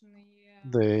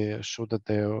they showed that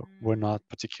they were not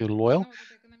particularly loyal,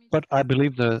 but I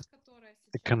believe the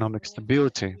economic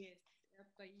stability,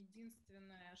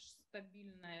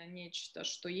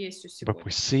 what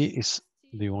we see is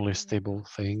the only stable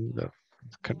thing that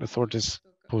authorities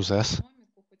possess.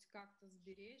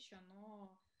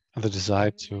 The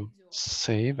desire to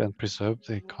save and preserve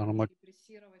the economic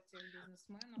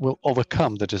will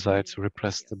overcome the desire to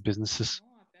repress the businesses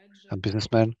and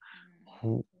businessmen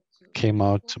who came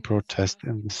out to protest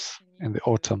in the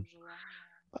autumn.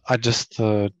 I just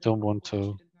don't want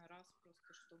to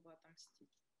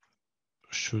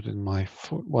shoot in my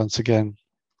foot once again.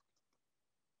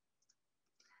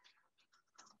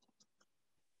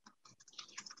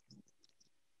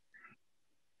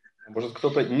 Может,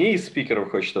 кто-то не из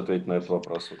спикеров хочет ответить на этот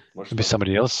вопрос? Maybe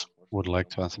somebody else would like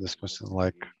to answer this question,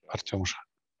 like Artem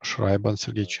Шрайбан,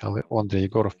 Сергей Чалы, Андрей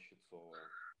Егоров,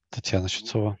 Tatsiana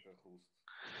Kuzina,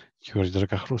 Юрий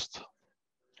Драгохруст.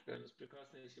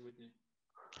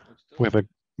 We have a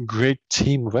great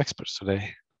team of experts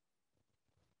today.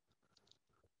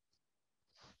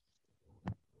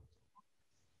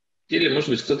 Или, может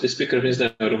быть, кто-то из спикеров, не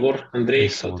знаю, Рувор, Андрей,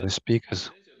 some of the speakers.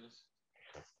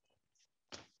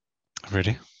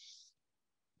 Ready?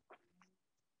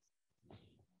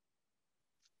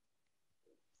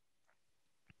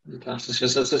 Да, со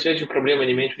связью проблемы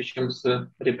не меньше, чем с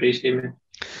репрессиями.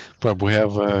 But we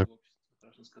have a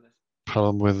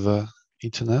problem with the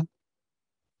internet.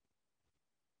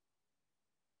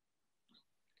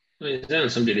 Ну, не знаю, на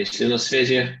самом деле, если у нас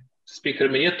связи с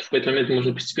спикерами нет, в этот момент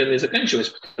можно постепенно и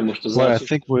заканчивать, потому что Well, I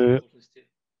think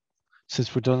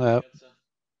since we don't have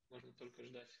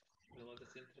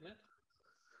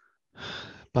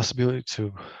possibility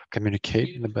to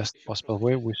communicate in the best possible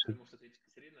way, we should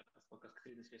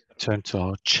turn to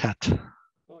our chat.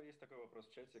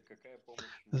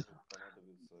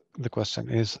 The question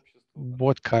is,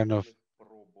 what kind of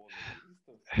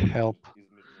help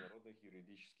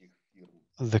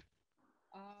the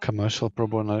commercial pro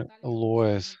bono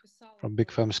lawyers from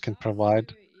big firms can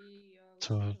provide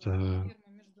to the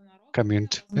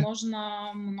community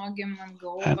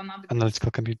and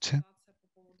analytical community?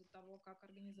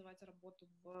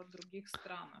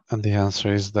 And the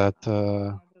answer is that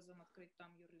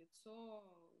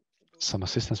some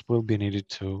assistance will be needed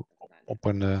to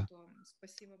open a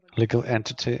legal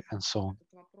entity and so on.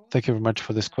 Thank you very much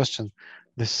for this question.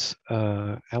 This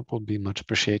help will be much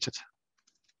appreciated.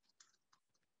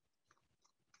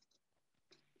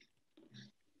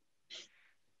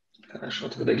 Хорошо,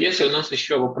 тогда если у нас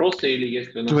еще вопросы или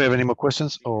если у нас... Do we have any more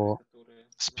questions or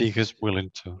speakers willing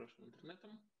to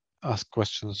ask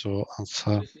questions or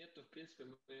answer?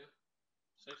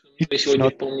 If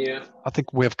not, I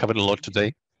think we have covered a lot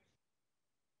today.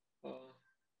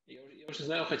 Я уже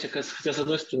знаю, хотя с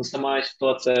одной стороны сама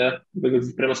ситуация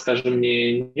выглядит, прямо скажем,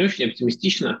 не очень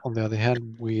оптимистично. On the other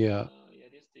hand, we are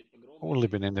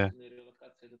living in a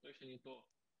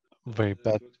very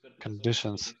bad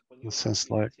conditions, in the sense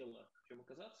like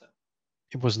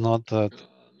it was not that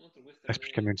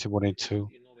expert community wanted to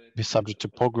be subject to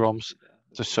pogroms,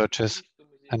 to searches,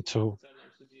 and to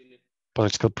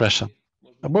political pressure.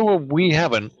 But we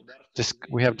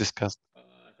have discussed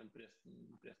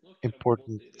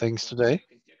important things today.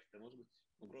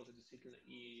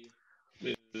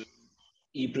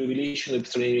 И преувеличенную по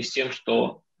сравнению с тем,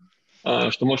 что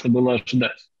можно было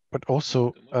ожидать. But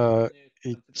also,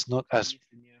 it's not as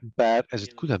bad as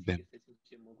it could have been.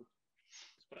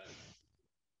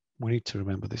 We need to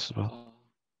remember this as well.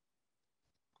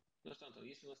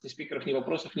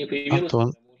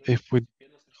 Anton, if we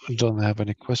don't have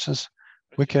any questions,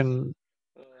 we can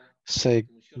say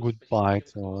goodbye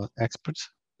to our experts,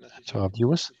 to our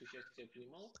viewers.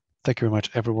 Thank you very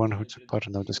much, everyone who took part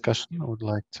in our discussion. I would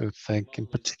like to thank in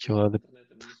particular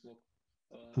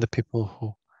the people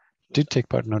who did take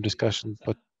part in our discussion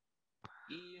but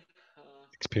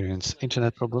experience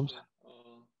internet problems.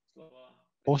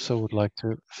 Also would like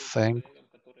to thank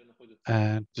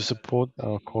and to support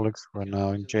our colleagues who are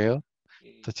now in jail,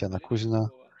 Tatsiana Kuzina,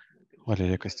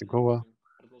 Valeria Kostyugova.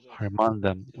 I remind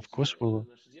them, of course, we'll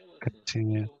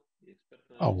continue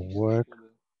our work.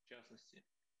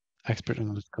 Expert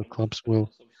analytical clubs will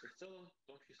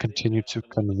continue to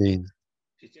convene.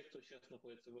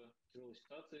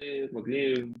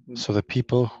 So the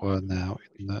people who are now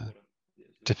in a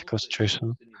difficult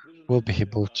situation will be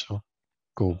able to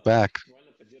go back,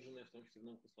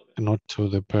 not to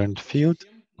the burned field,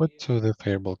 but to the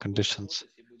favorable conditions.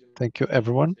 Thank you,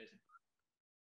 everyone.